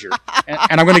Brendan Fraser?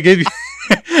 and I'm going to give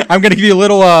you, a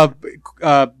little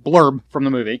blurb from the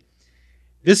movie.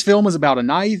 This film is about a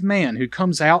naive man who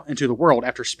comes out into the world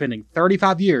after spending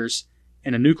 35 years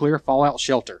in a nuclear fallout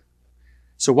shelter.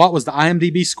 So, what was the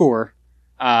IMDb score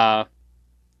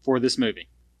for this movie?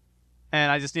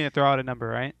 And I just need to throw out a number,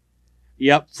 right?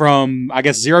 Yep, from I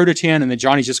guess 0 to 10, and then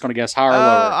Johnny's just going to guess higher or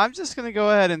lower. I'm just going to go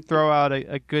ahead and throw out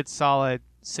a good solid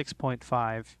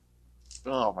 6.5.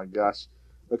 Oh my gosh.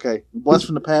 Okay. Blessed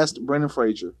from the Past, Brendan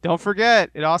Fraser. Don't forget,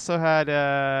 it also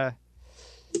had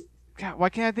Why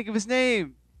can't I think of his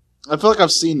name? I feel like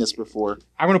I've seen this before.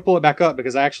 I'm going to pull it back up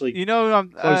because I actually You know,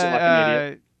 I'm close it like an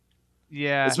idiot.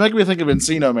 Yeah. It's making me think of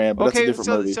Encino Man, but that's a Okay, different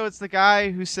movie. so it's the guy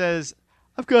who says,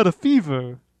 "I've got a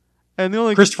fever," and the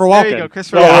only Christopher There you Walken. go,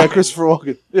 Christopher Oh, yeah, Walken. Christopher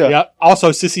Walken. Yeah. Yeah. Also,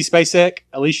 Sissy Spacek,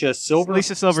 Alicia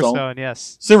Silverstone,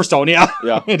 yes. Silverstone. Yeah.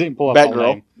 Yeah. It didn't pull up all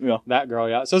Batgirl. name. Yeah. That girl.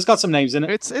 Yeah. So it's got some names in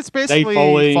it. It's basically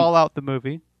Foley. Fallout the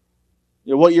movie.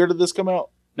 Yeah. What year did this come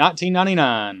out?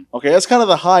 1999. Okay, that's kind of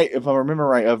the height, if I remember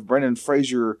right, of Brendan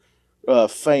Fraser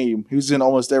fame. He was in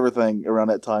almost everything around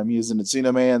that time. He was in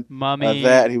Encino Man. Mummy.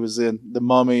 He was in The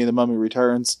Mummy, The Mummy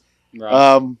Returns.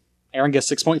 Right. Aaron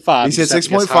gets 6.5. He said You just have to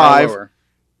guess 6.5. higher or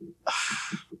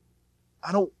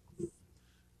lower.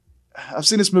 I've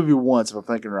seen this movie once, if I'm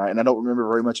thinking right, and I don't remember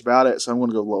very much about it, so I'm going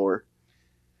to go lower.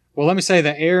 Well, let me say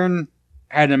that Aaron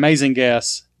had an amazing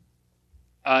guess.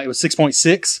 It was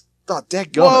 6.6, Oh,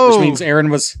 dadgummit. Whoa. which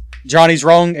means Johnny's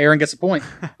wrong. Aaron gets a point.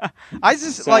 I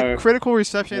just So- like critical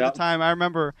reception Yep. at the time. I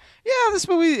remember, this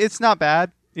movie, it's not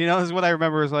bad. You know, this is what I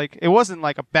remember. Is like it wasn't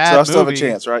like a bad So I still have a movie.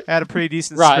 chance, right? It had a pretty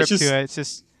decent Right, script it's just- to it. It's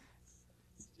just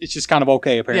It's just kind of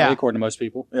okay, apparently, Yeah. according to most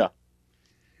people. Yeah.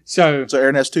 So So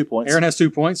Aaron has 2 points. Aaron has 2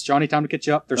 points. Johnny, time to catch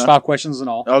you up. There's Huh? 5 questions in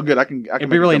all. Oh, good. I can It'd be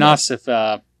make really a comeback. nice if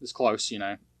it's close,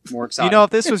 more exciting. if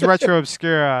this was Retro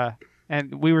Obscura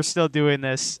and we were still doing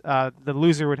this, the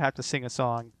loser would have to sing a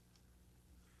song.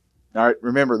 All right,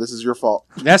 remember, this is your fault.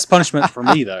 That's punishment for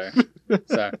me, though.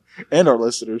 So, And our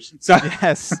listeners.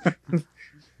 Yes.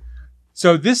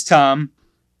 so this time,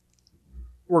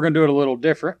 we're going to do it a little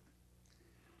different.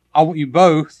 I want you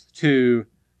both to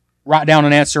write down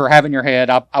an answer or have it in your head.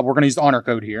 We're going to use the honor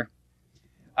code here.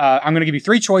 I'm going to give you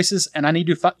 3 choices, and I need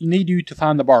you to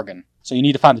find the bargain. So you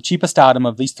need to find the cheapest item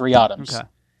of these 3 items. Okay.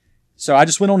 So I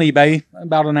just went on eBay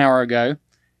about an hour ago,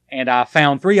 and I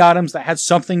found 3 items that had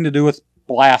something to do with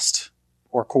Blast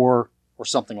or Core or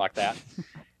something like that.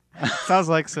 Sounds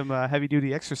like some heavy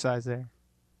duty exercise there.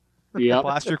 Yep.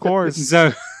 Blast your cores.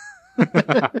 So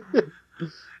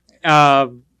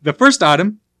the first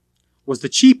item was the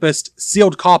cheapest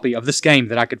sealed copy of this game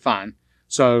that I could find.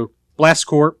 So Blast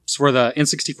Corps for the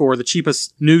N64, the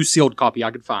cheapest new sealed copy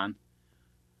I could find.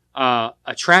 A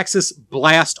Traxxas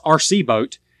Blast RC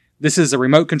boat. This is a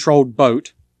remote controlled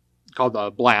boat called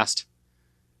the Blast.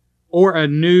 Or a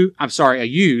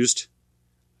used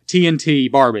TNT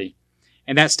Barbie.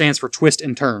 And that stands for Twist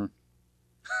and Turn.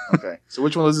 Okay. So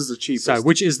which one of those is the cheapest? So,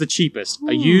 which is the cheapest?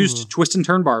 A used Twist and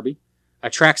Turn Barbie, a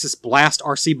Traxxas Blast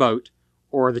RC boat,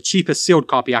 or the cheapest sealed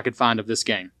copy I could find of this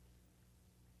game?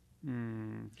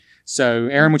 So,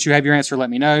 Aaron, once you have your answer, let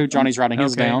me know. Johnny's writing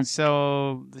his down.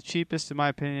 So the cheapest, in my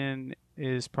opinion,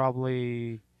 is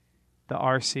probably the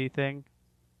RC thing.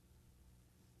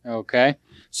 Okay.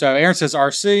 So, Aaron says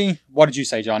RC. What did you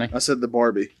say, Johnny? I said the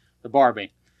Barbie. The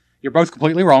Barbie. You're both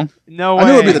completely wrong. No way. I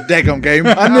knew it would be the daggum game.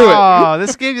 I knew it. Oh,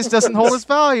 this game just doesn't hold its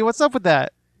value. What's up with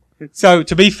that? So,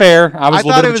 to be fair, I was a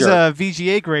thought little it bit of a was jerk.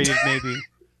 VGA graded,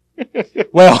 maybe.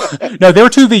 Well, no, there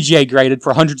were 2 VGA graded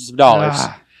for hundreds of dollars.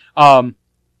 Ah.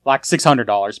 Like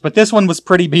 $600. But this one was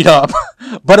pretty beat up.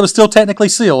 But it was still technically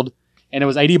sealed. And it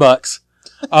was $80.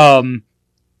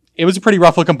 It was a pretty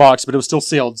rough looking box, but it was still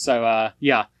sealed. So,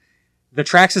 yeah. The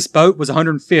Traxxas boat was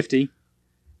 $150.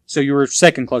 So you were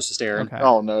second closest, Aaron. Okay.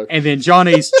 Oh, no. And then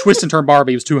Johnny's Twist and Turn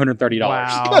Barbie was $230.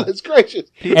 Wow. God, that's gracious.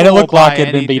 People And it looked will like buy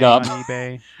it'd been beat anything up. on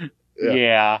eBay.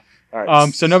 Yeah. All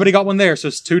right. So nobody got one there. So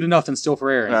it's 2-0 still for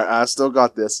Aaron. All right, I still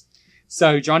got this.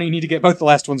 So, Johnny, you need to get both the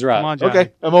last ones right. Come on, Johnny.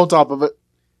 Okay, I'm on top of it.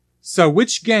 So,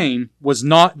 which game was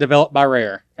not developed by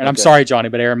Rare? And I'm Okay. sorry, Johnny,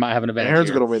 but Aaron might have an advantage Aaron's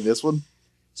here. going to win this one.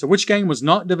 So, which game was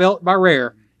not developed by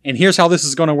Rare? And here's how this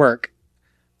is going to work.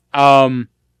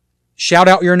 Shout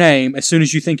out your name as soon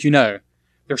as you think you know.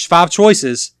 There's 5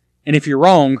 choices, and if you're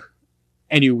wrong,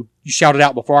 and you shout it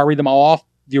out before I read them all off,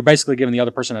 you're basically giving the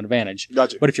other person an advantage.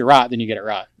 Gotcha. But if you're right, then you get it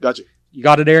right. Gotcha. You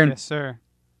got it, Aaron? Yes, sir.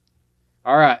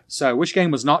 All right. So, which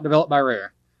game was not developed by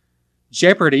Rare?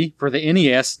 Jeopardy for the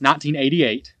NES,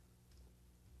 1988.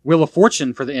 Wheel of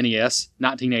Fortune for the NES,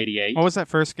 1988. What was that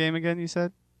first game again you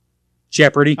said?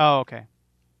 Jeopardy. Oh, okay.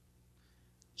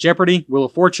 Jeopardy, Wheel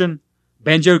of Fortune,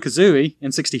 Banjo-Kazooie,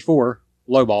 N64,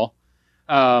 low ball.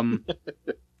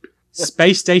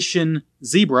 Space Station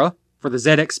Zebra for the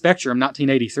ZX Spectrum,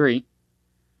 1983.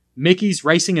 Mickey's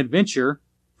Racing Adventure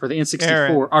for the N64.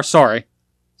 Aaron. Oh, sorry,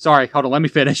 hold on, let me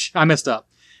finish. I messed up.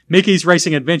 Mickey's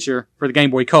Racing Adventure for the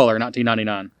Game Boy Color,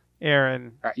 1999.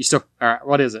 Aaron, All right,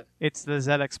 what is it? it's the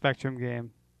ZX Spectrum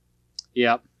game.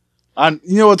 Yep. You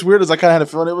know what's weird is I kind of had a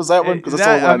feeling it was that one because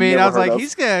that's the one I was like, of.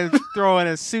 he's gonna throw in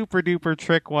a super duper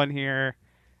trick one here,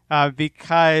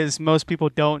 because most people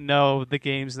don't know the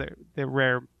games that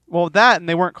Rare Well, that and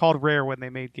they weren't called Rare when they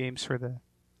made games for the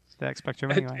ZX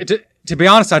Spectrum anyway. To be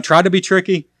honest, I tried to be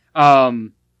tricky.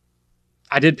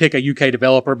 I did pick a UK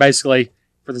developer basically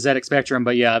for the ZX Spectrum,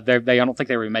 but yeah, I don't think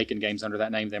they were making games under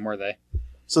that name then, were they?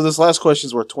 So this last question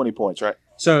is worth 20 points, right?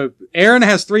 So Aaron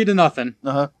has 3-0.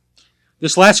 Uh-huh.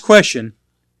 This last question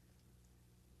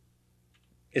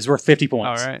is worth 50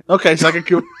 points. All right. Okay, so I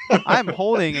can... I'm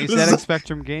holding a This is ZX a-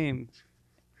 Spectrum game.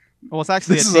 Well, it's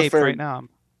actually This a is a tape fair- right now.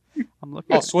 I'm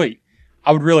looking. Oh, at it. sweet.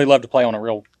 I would really love to play on a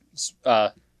real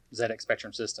ZX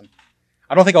Spectrum system.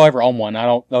 I don't think I'll ever own one. I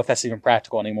don't know if that's even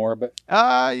practical anymore, but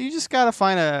You just gotta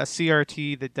find a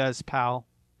CRT that does PAL,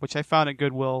 which I found at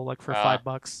Goodwill like for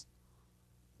 $5.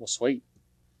 well, sweet.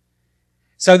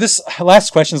 So this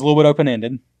last question is a little bit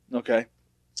open-ended. Okay.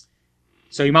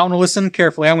 So you might want to listen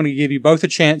carefully. I'm going to give you both a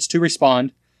chance to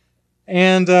respond.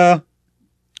 And Is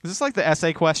this like the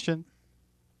essay question?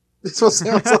 That's what it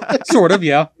sounds like. sort of,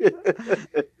 yeah.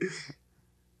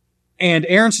 And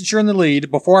Aaron, since you're in the lead,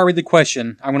 before I read the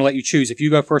question, I'm going to let you choose if you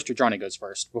go first or Johnny goes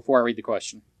first before I read the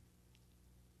question.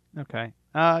 Okay.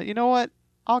 You know what?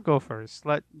 I'll go first.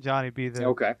 Let Johnny be the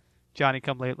Okay. Johnny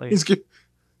come lately. He's giving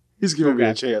me a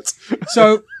Okay. chance.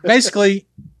 So basically,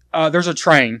 there's a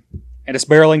train, and it's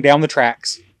barreling down the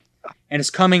tracks, and it's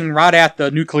coming right at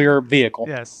the nuclear vehicle.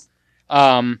 Yes.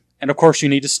 And of course, you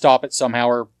need to stop it somehow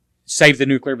or save the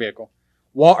nuclear vehicle.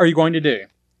 What are you going to do?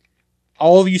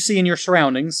 All you see in your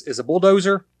surroundings is a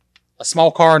bulldozer, a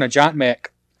small car, and a giant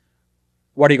mech.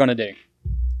 What are you going to do?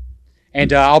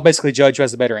 And I'll basically judge who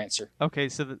has the better answer. Okay.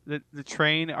 So the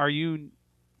train.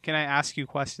 Can I ask you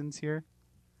questions here?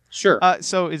 Sure.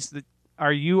 So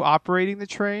are you operating the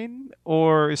train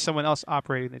or is someone else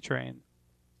operating the train?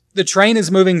 The train is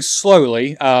moving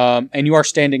slowly, and you are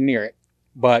standing near it,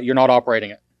 but you're not operating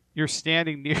it. You're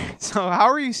standing near. So how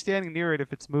are you standing near it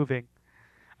if it's moving?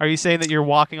 Are you saying that you're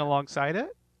walking alongside it?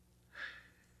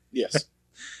 Yes.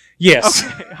 Yes.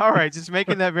 Okay. All right. Just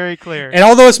making that very clear. And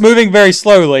although it's moving very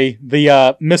slowly,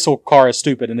 the missile car is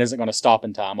stupid and isn't going to stop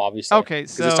in time, obviously. Okay,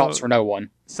 Because it stops for no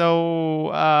one. So,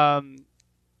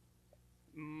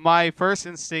 my first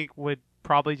instinct would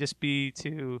probably just be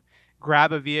to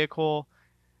grab a vehicle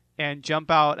and jump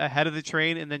out ahead of the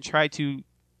train and then try to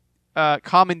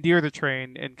commandeer the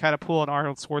train and kind of pull an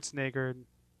Arnold Schwarzenegger and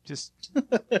just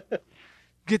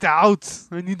get out.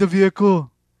 I need the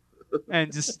vehicle.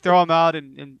 And just throw them out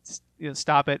and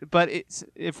stop it. But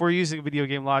if we're using video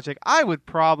game logic, I would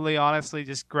probably honestly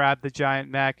just grab the giant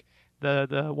mech,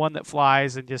 the one that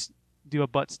flies, and just do a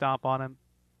butt stomp on him.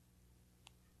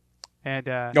 And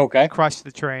Okay. crush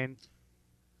the train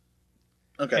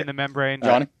Okay. in the membrane.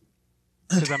 Johnny?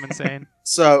 Because I'm insane.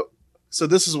 So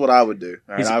this is what I would do.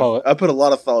 All He's right? a poet. I put a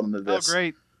lot of thought into Oh, this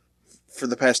great. for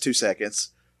the past 2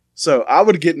 seconds. So I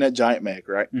would get in that giant mech,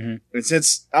 right? Mm-hmm. And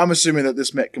since I'm assuming that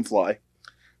this mech can fly,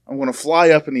 I'm going to fly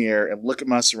up in the air and look at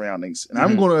my surroundings. And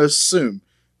I'm Mhm. going to assume,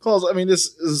 because, I mean,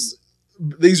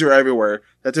 these are everywhere,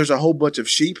 that there's a whole bunch of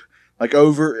sheep, like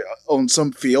over on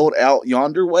some field out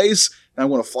yonder ways. And I'm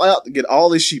going to fly out to get all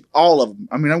these sheep, all of them.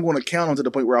 I mean, I'm going to count them to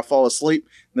the point where I fall asleep,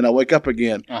 and then I wake up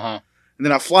again. Uh-huh. And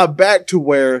then I fly back to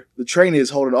where the train is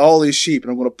holding all these sheep,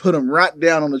 and I'm going to put them right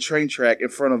down on the train track in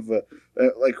front of,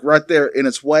 like right there in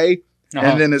its way. Uh-huh.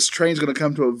 And then this train's going to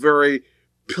come to a very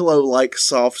pillow-like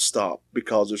soft stop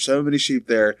because there's so many sheep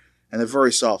there, and they're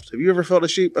very soft. Have you ever felt a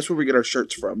sheep? That's where we get our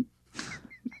shirts from.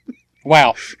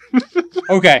 Wow.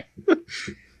 Okay.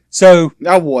 So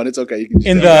I won. It's okay. You can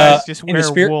In just the- Guys, just in the wear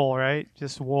spirit- wool, right?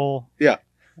 Just wool,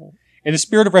 in the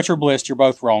spirit of retro bliss, you're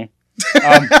both wrong.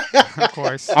 of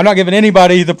course. I'm not giving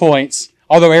anybody the points,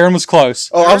 although Aaron was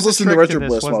close. Oh, I There was was a listening to trick to Retro this,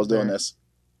 Bliss while I was wasn't doing there? this.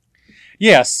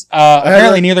 Yes. had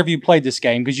Apparently, a- neither of you played this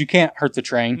game because you can't hurt the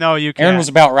train. No, you can't. Aaron was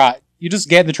about right. You just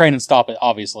get in the train and stop it,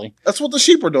 obviously. That's what the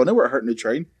sheep were doing. They weren't hurting the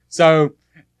train. So,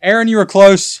 Aaron, you were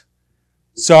close.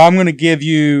 So I'm going to give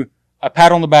you a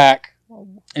pat on the back.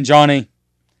 And Johnny,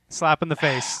 Slap in the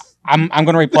face. I'm going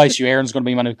to replace you. Aaron's going to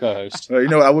be my new co-host. You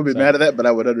know, I would be So- mad at that, but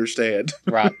I would understand.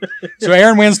 Right. So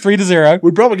Aaron wins 3-0.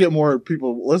 We'd probably get more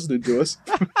people listening to us.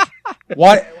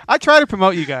 What? I try to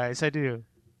promote you guys. I do.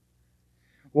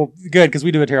 Well, good, because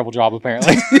we do a terrible job,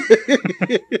 apparently.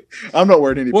 I'm not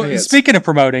wearing any Well, pants. speaking of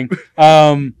promoting,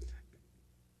 I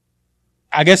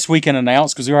guess we can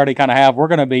announce, because we already kind of have, we're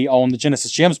going to be on the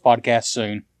Genesis Gems podcast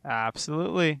soon.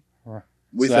 Absolutely.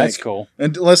 We So think. that's cool.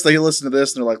 And unless they listen to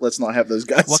this and they're like, let's not have those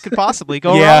guys. What could possibly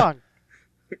go Yeah. wrong?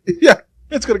 Yeah,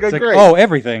 it's going to go It's like, great. oh,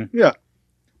 everything. Well,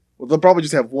 they'll probably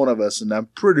just have one of us, and I'm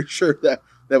pretty sure that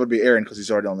would be Aaron because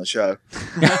he's already on the show.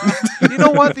 You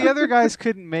know what? The other guys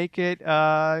couldn't make it.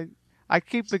 I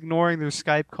keep ignoring their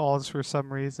Skype calls for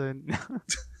some reason.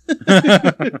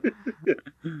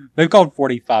 They've called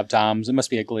 45 times. It must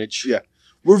be a glitch. Yeah.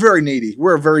 We're very needy.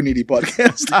 We're a very needy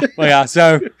podcast. Well, yeah,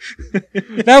 so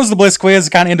that was the Bliss quiz. It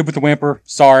kind of ended with the whimper.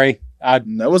 Sorry. That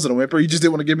wasn't a whimper. You just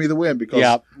didn't want to give me the win because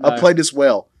Yeah, I played this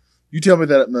well. You tell me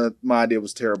that my idea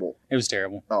was terrible. It was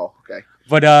terrible. Oh, okay.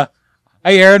 But,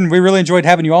 hey, Aaron, we really enjoyed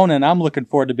having you on, and I'm looking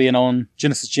forward to being on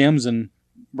Genesis Gems and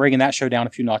bringing that show down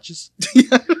a few notches.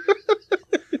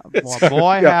 Well,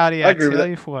 boy, yeah, howdy, I I agree with tell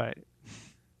you what.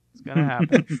 It's going to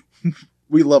happen.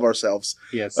 We love ourselves.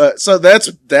 Yes. So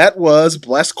that was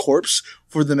Blast Corpse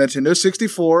for the Nintendo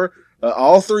 64.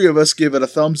 All three of us give it a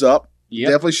thumbs up. Yep.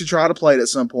 Definitely should try to play it at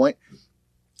some point.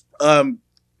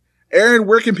 Aaron,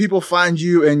 where can people find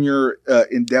you and your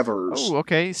endeavors? Oh,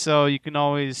 okay. So you can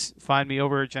always find me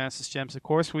over at Genesis Gems, of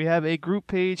course. We have a group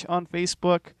page on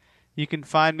Facebook. You can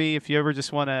find me if you ever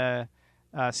just want to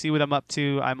see what I'm up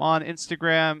to. I'm on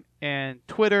Instagram and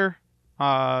Twitter,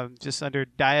 just under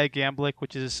Diagamblic,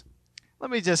 which is, let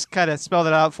me just kind of spell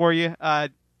that out for you.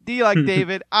 D like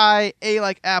David, I, A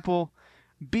like Apple,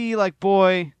 B like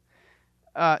boy.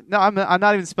 No, I'm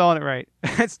not even spelling it right.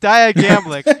 It's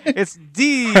Diagamblic. It's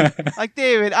D like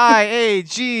David, I, A,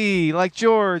 G like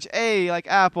George, A like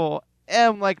Apple,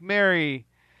 M like Mary,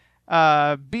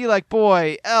 B like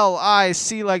boy, L, I,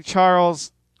 C like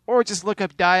Charles, or just look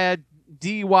up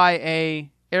DYA,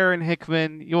 Aaron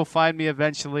Hickman. You'll find me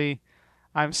eventually.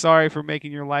 I'm sorry for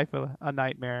making your life a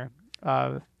nightmare.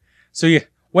 So, yeah,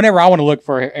 whenever I want to look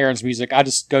for Aaron's music, I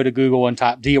just go to Google and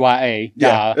type DYA.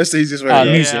 Yeah, that's the easiest way to do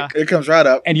it. music. Yeah. It comes right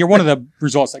up. And you're one of the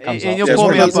results that comes And up. you'll Yeah, pull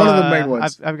it's me one up. of the main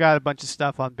ones. I've got a bunch of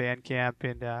stuff on Bandcamp,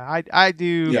 and I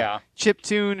do Yeah.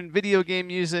 chiptune and video game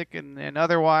music, and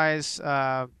otherwise,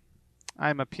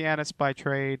 I'm a pianist by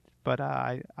trade, but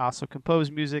I also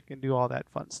compose music and do all that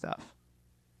fun stuff.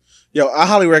 Yo, I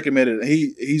highly recommend it.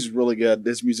 He's really good.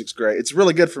 His music's great. It's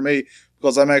really good for me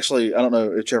because I'm actually, I don't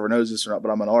know if Trevor knows this or not, but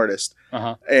I'm an artist.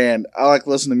 Uh-huh. And I like to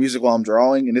listen to music while I'm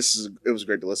drawing, and it was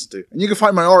great to listen to. And you can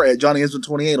find my art at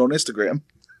JohnnyHensman28 on Instagram.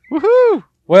 Woohoo!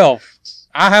 Well,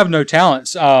 I have no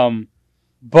talents,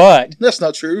 but That's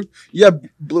not true. You have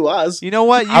blue eyes. You know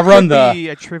what? You I run could be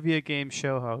a trivia game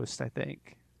show host, I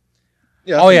think.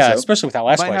 Yeah, I oh think yeah, so. especially with that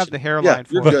last Might have question. the hairline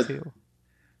you're for it, good. too.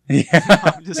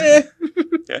 Yeah. I'm just Eh.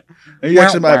 And you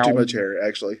actually might have too Wow. much hair,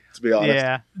 actually, to be honest.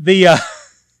 yeah. The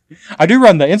I do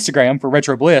run the Instagram for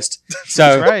Retro Blist,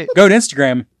 so That's right. go to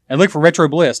Instagram and look for Retro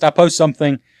Blist. I post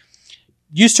something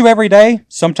used to every day.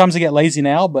 Sometimes I get lazy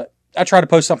now, but I try to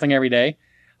post something every day.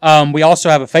 We also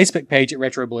have a Facebook page at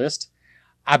Retro Blist.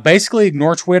 I basically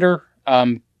ignore Twitter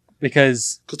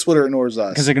because Twitter ignores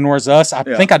us. it ignores us. I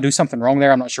Yeah. think I do something wrong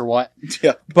there. I'm not sure what,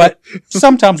 Yeah, but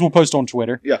sometimes we'll post on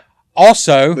Twitter. Yeah.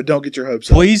 Also, but don't get your hopes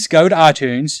up. please go to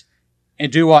iTunes and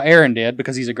do what Aaron did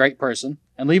because he's a great person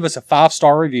and leave us a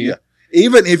 5-star review. Yeah.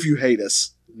 Even if you hate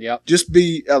us, Yep. just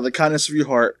be out of the kindness of your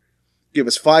heart, give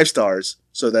us 5 stars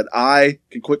so that I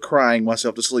can quit crying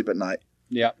myself to sleep at night.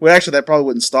 Yep. Well, actually, that probably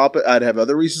wouldn't stop it. I'd have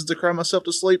other reasons to cry myself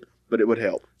to sleep, but it would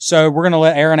help. So we're going to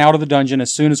let Aaron out of the dungeon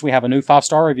as soon as we have a new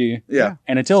 5-star review. Yeah.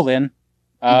 And until then,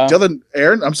 Until then,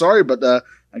 Aaron, I'm sorry, but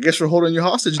I guess we're holding you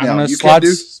hostage I'm now. gonna You slide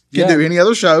can't s- do any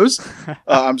other shows.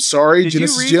 I'm sorry, Did you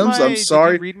Genesis read Gems. my- I'm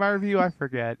sorry. Did you read my review? I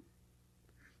forget.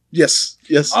 Yes.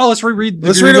 Oh, let's reread the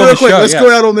Let's review read it on real the quick. show, Let's yeah.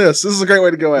 go out on this. This is a great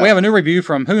way to go out. We have a new review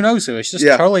from who knows who. It's just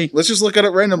Yeah. totally Let's just look at it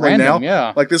randomly random. now.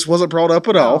 Yeah. Like this wasn't brought up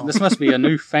at all. This must be a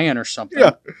new fan or something.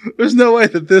 Yeah. There's no way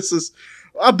that this is.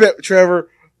 I bet, Trevor,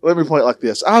 let me play it like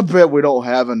this. I bet we don't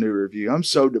have a new review. I'm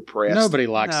so depressed. Nobody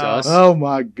likes No. us. Oh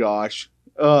my gosh.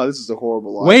 Oh, this is a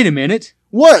horrible life. Wait a minute.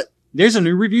 What? There's a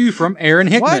new review from Aaron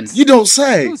Hickman, What? You don't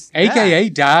say. Who's that? a.k.a.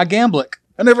 Diagamblic.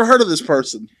 I never heard of this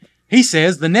person. He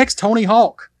says, the next Tony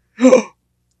Hawk.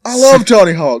 I love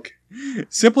Tony Hawk.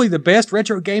 Simply the best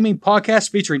retro gaming podcast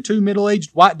featuring 2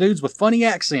 middle-aged white dudes with funny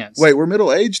accents. Wait, we're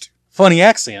middle aged? Funny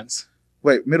accents.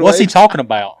 Wait, middle What's he aged? talking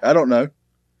about? I don't know.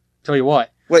 Tell you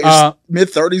what. Wait, Uh, is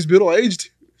mid-30s middle aged?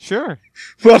 Sure.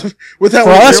 Well, with that For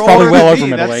us, You're probably older well than over me.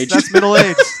 middle-aged. That's middle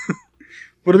aged.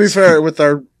 But to be fair, with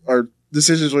our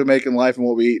decisions we make in life and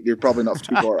what we eat, you're probably not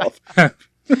too far off.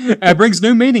 It brings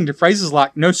new meaning to phrases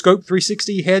like no scope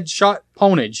 360 headshot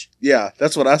ponage Yeah,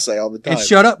 that's what I say all the time. and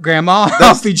shut up, Grandma.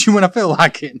 I'll feed you when I feel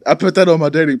like it. I put that on my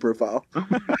dating profile.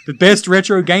 The best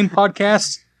retro game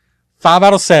podcast, 5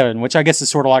 out of 7, which I guess is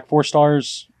sort of like 4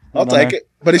 stars. I'll take it.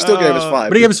 But he still gave us 5.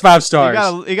 But he gave us 5 You stars. gotta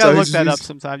So look he's- that up he's-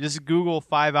 sometime. Just Google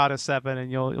 5 out of 7,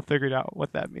 and you'll figure it out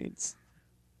what that means.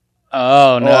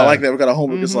 Oh no! Oh, I like that. We got a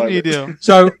homework Mhm, assignment. you do.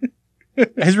 So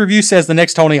his review says the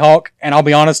next Tony Hawk, and I'll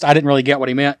be honest, I didn't really get what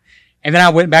he meant. And then I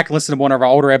went back and listened to one of our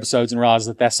older episodes and realized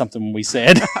that that's something we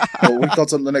said. Oh, we thought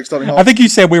something the next Tony Hawk. I think you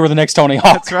said we were the next Tony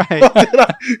Hawk. That's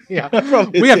right. Yeah.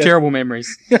 Probably We have did. terrible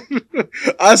memories.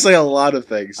 I say a lot of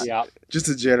things. Yeah. Just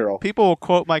in general. People will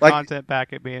quote my Like- content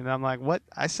back at me, and I'm like, "What?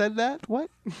 I said that? What?"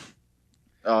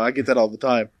 Oh, I get that all the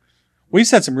time. We've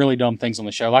said some really dumb things on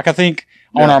the show. Like I think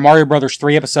on Yeah. our Mario Brothers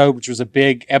 3 episode, which was a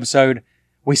big episode,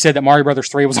 we said that Mario Brothers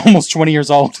 3 was almost 20 years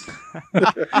old.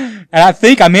 And I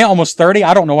think I meant almost 30.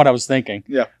 I don't know what I was thinking.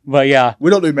 Yeah. But yeah, We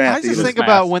don't do math I just either. think math,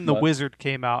 about when The but- Wizard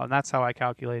came out, and that's how I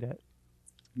calculate it.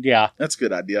 yeah. That's a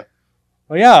good idea.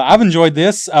 Well, yeah, I've enjoyed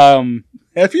this.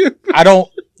 Have you? I don't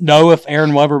know if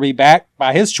Aaron will ever be back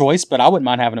by his choice, but I wouldn't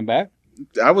mind having him back.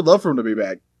 I would love for him to be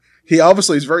back. He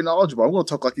obviously is very knowledgeable. I'm going to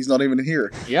talk like he's not even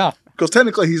here. Yeah. Because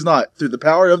technically he's not. Through the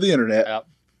power of the internet. Yep.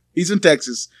 He's in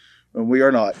Texas, and we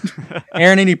are not.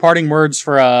 Aaron, any parting words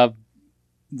for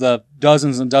the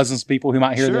dozens and dozens of people who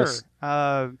might hear this?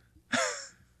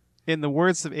 In the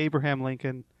words of Abraham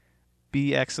Lincoln,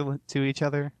 be excellent to each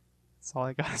other. That's all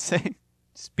I gotta say.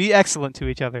 Just be excellent to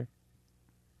each other.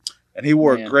 And he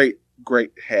wore Man. a great,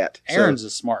 great hat. So Aaron's a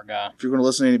smart guy. if you're going to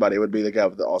listen to anybody, it would be the guy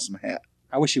with the awesome hat.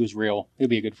 I wish he was real. He'd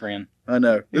be a good friend. I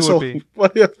know. It would be.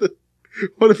 What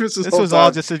if it's This was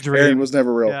all just a Aaron dream. was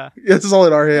never real. Yeah. This is all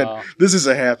in our head. Uh, This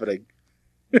isn't happening.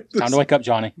 time to wake up,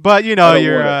 Johnny. But you I know,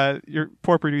 don't your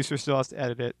poor producer still has to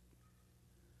edit it.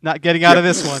 Not getting out of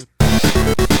this one.